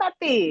you think about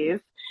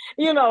this?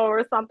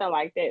 Or something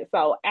like that.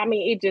 So, I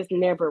mean, it just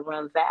never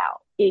runs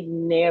out. It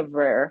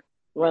never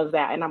runs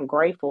out. And I'm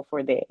grateful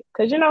for that.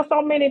 Because,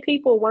 so many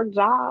people work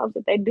jobs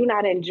that they do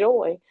not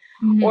enjoy,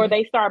 or Mm-hmm.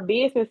 they start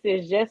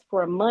businesses just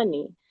for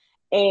money.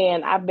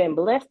 And I've been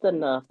blessed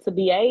enough to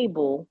be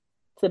able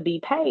to be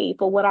paid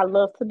for what I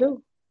love to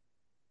do.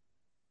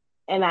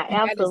 And I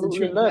And that is a absolutely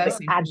true love it.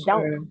 blessing I for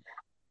don't sure.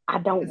 I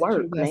don't That's a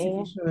true work, blessing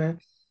for man. sure.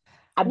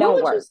 I What don't would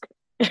you work.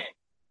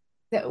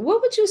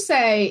 what would you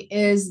say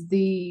is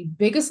the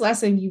biggest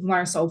lesson you've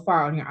learned so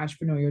far on your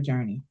entrepreneurial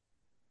journey?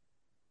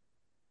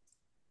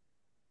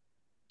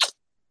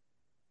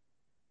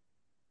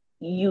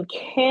 You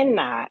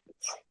cannot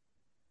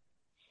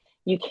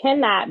you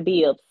cannot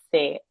be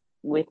upset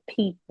with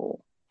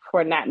people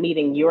for not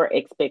meeting your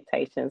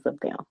expectations of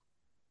them.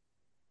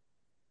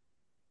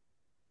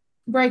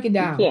 Break it You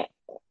down. can't.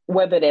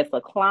 Whether that's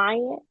a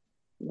client,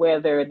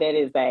 whether that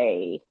is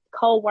a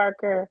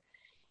coworker,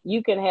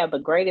 you can have the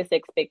greatest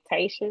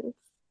expectations,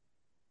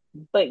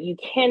 but you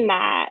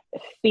cannot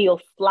feel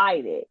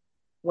slighted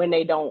when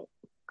they don't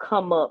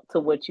come up to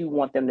what you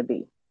want them to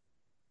be.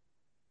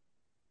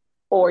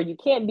 Or you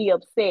can't be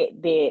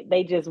upset that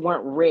they just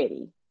weren't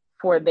ready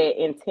for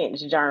that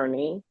intense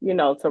journey,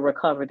 to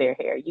recover their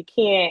hair. You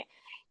can't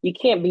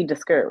be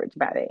discouraged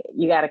by that.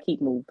 You got to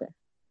keep moving.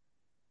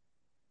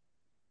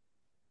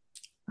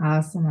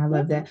 Awesome. I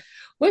love that.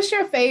 What's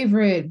your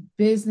favorite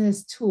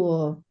business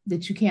tool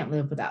that you can't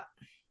live without?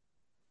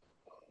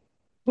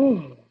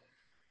 Hmm.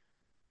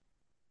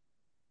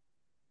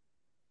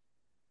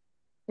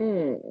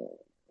 Hmm.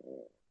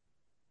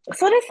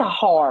 So that's a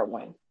hard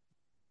one.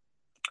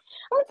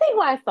 I'm gonna tell you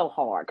why it's so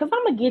hard. Because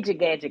I'm a gadget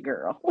gadget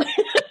girl.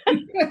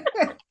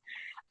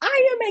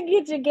 I am a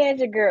gadget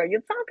gadget girl.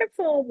 You're talking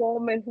to a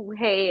woman who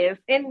has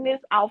in this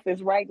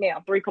office right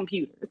now 3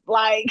 computers.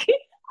 Like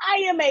I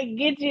am a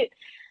gadget.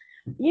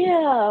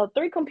 Yeah,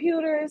 3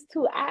 computers,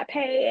 2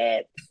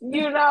 iPads.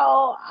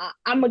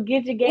 I'm a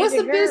gadget What's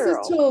gadget a business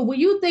girl. tool? When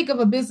you think of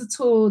a business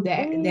tool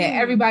that Mm,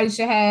 everybody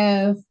should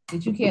have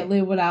that you can't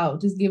live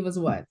without, just give us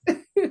one.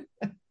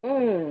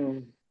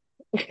 mm,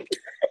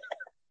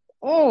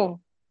 mm.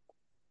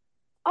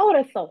 Oh,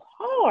 that's so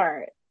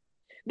hard.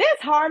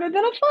 That's harder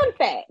than a fun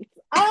fact.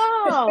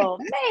 Oh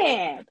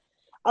man.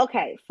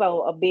 Okay,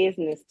 so a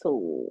business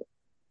tool.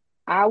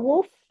 I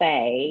will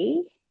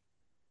say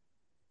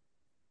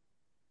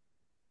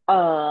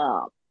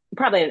uh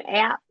probably an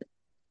app,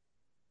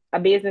 a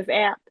business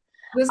app.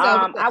 Let's go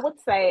with Um that. I would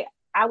say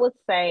I would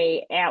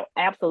say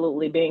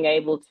absolutely being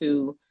able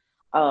to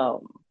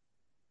um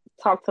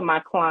talk to my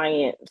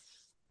clients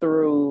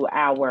through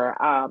our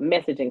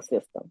messaging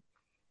system.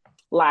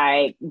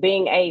 Like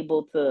being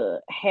able to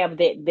have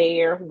that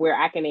there where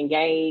I can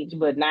engage,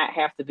 but not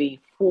have to be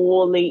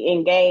fully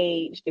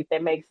engaged, if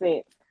that makes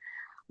sense.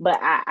 But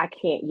I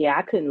can't, yeah,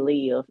 I couldn't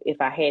live if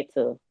I had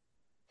to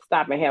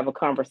stop and have a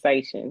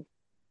conversation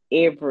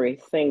every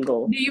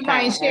single Do you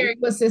mind time. sharing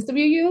what system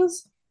you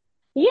use?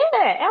 Yeah,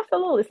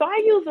 absolutely. So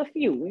I use a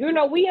few.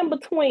 We in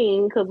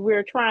between because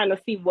we're trying to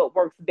see what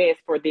works best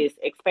for this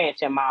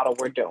expansion model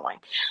we're doing.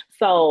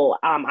 So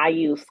I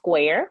use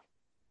Square.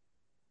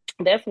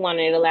 That's one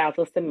that allows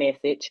us to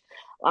message.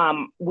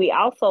 We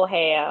also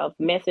have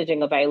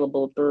messaging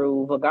available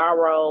through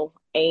Vagaro,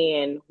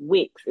 and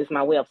Wix is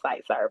my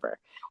website server.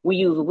 We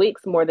use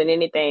Wix more than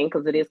anything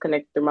because it is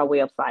connected through my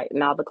website,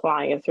 and all the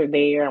clients are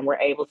there, and we're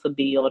able to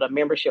build a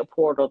membership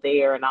portal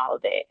there and all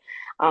of that.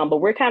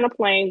 But we're kind of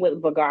playing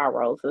with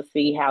Vagaro to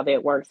see how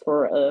that works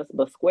for us.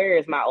 But Square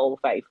is my old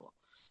faithful.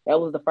 That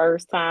was the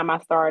first time I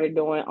started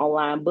doing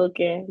online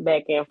booking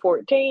back in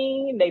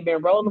 14. They've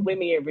been rolling with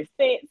me ever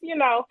since.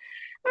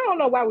 I don't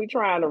know why we're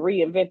trying to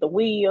reinvent the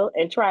wheel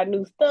and try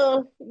new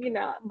stuff,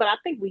 but I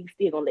think we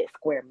still gonna let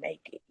Square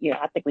make it.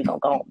 I think we're gonna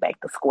go on back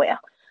to Square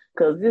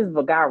because this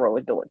Vagaro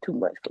is doing too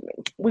much for me.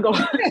 We're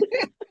gonna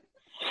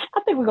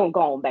I think we're gonna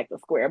go on back to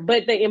Square.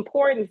 But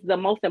the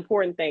most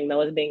important thing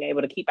though is being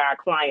able to keep our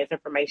clients'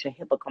 information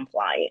HIPAA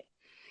compliant.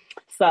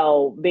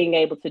 So being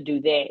able to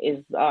do that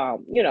is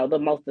the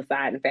most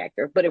deciding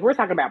factor. But if we're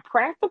talking about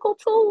practical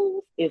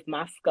tools, is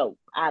my scope.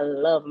 I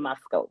love my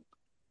scope.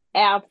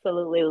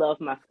 Absolutely love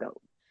my scope.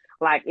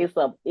 Like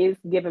it's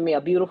giving me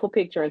a beautiful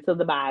picture into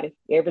the body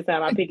every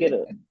time I pick it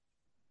up.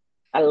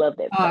 I love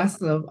that stuff.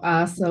 Awesome.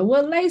 Awesome.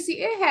 Well, Lacey,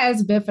 it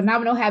has been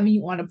phenomenal having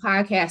you on the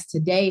podcast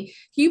today.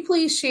 Can you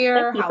please Thank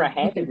share you for how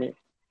we having can? me.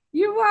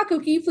 You're welcome.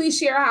 Can you please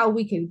share how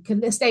we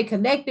can stay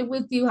connected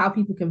with you, how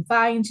people can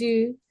find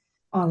you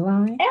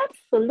online?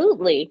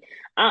 Absolutely.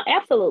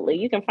 Absolutely.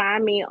 You can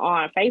find me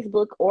on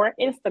Facebook or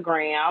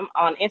Instagram.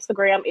 On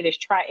Instagram, it is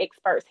Try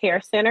Experts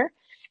Hair Center,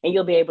 and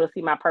you'll be able to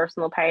see my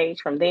personal page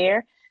from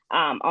there.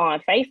 On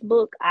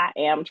Facebook, I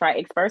am Try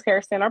Experts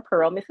Hair Center,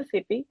 Pearl,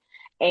 Mississippi,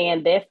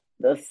 and that's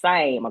the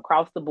same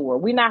across the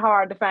board. We're not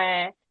hard to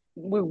find.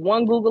 We're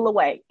one Google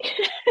away.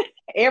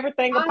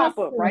 Everything will pop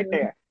up right Awesome.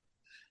 there.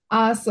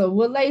 Awesome.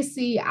 Well,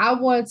 Lacey, I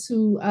want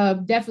to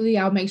definitely,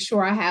 I'll make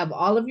sure I have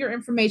all of your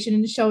information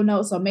in the show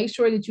notes. So make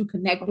sure that you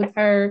connect Okay. with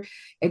her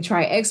and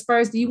Try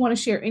Experts. Do you want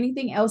to share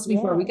anything else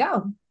before we Yeah.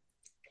 go?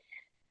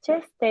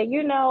 Just that,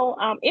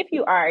 if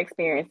you are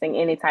experiencing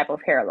any type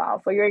of hair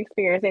loss or you're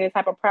experiencing any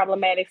type of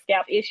problematic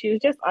scalp issues,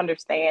 just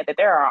understand that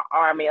there are an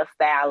army of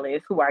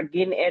stylists who are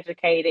getting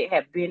educated,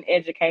 have been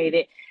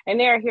educated, and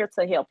they're here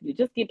to help you.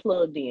 Just get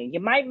plugged in. You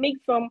might meet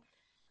some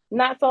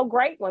not so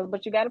great ones,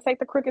 but you got to take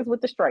the crickets with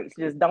the straights.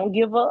 Just don't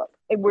give up.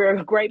 We're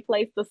a great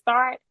place to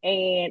start,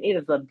 and it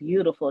is a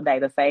beautiful day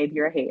to save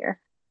your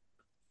hair.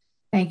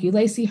 Thank you,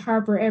 Lacey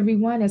Harper,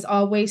 everyone. As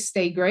always,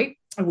 stay great.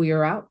 We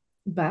are out.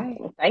 Bye.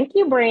 Thank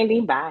you,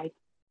 Brandy. Bye.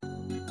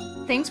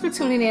 Thanks for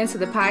tuning in to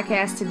the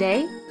podcast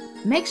today.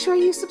 Make sure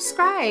you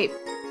subscribe.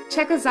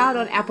 Check us out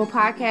on Apple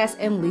Podcasts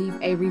and leave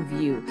a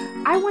review.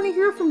 I want to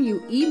hear from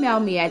you. Email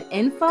me at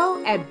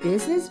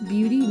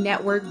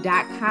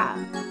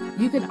info@businessbeautynetwork.com.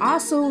 You can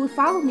also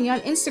follow me on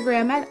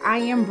Instagram at I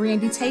am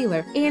Brandy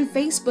Taylor and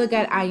Facebook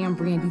at I am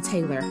Brandy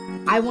Taylor.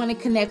 I want to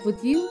connect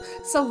with you,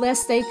 so let's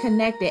stay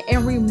connected.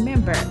 And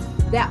remember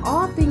that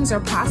all things are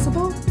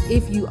possible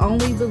if you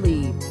only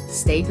believe.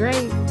 Stay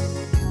great.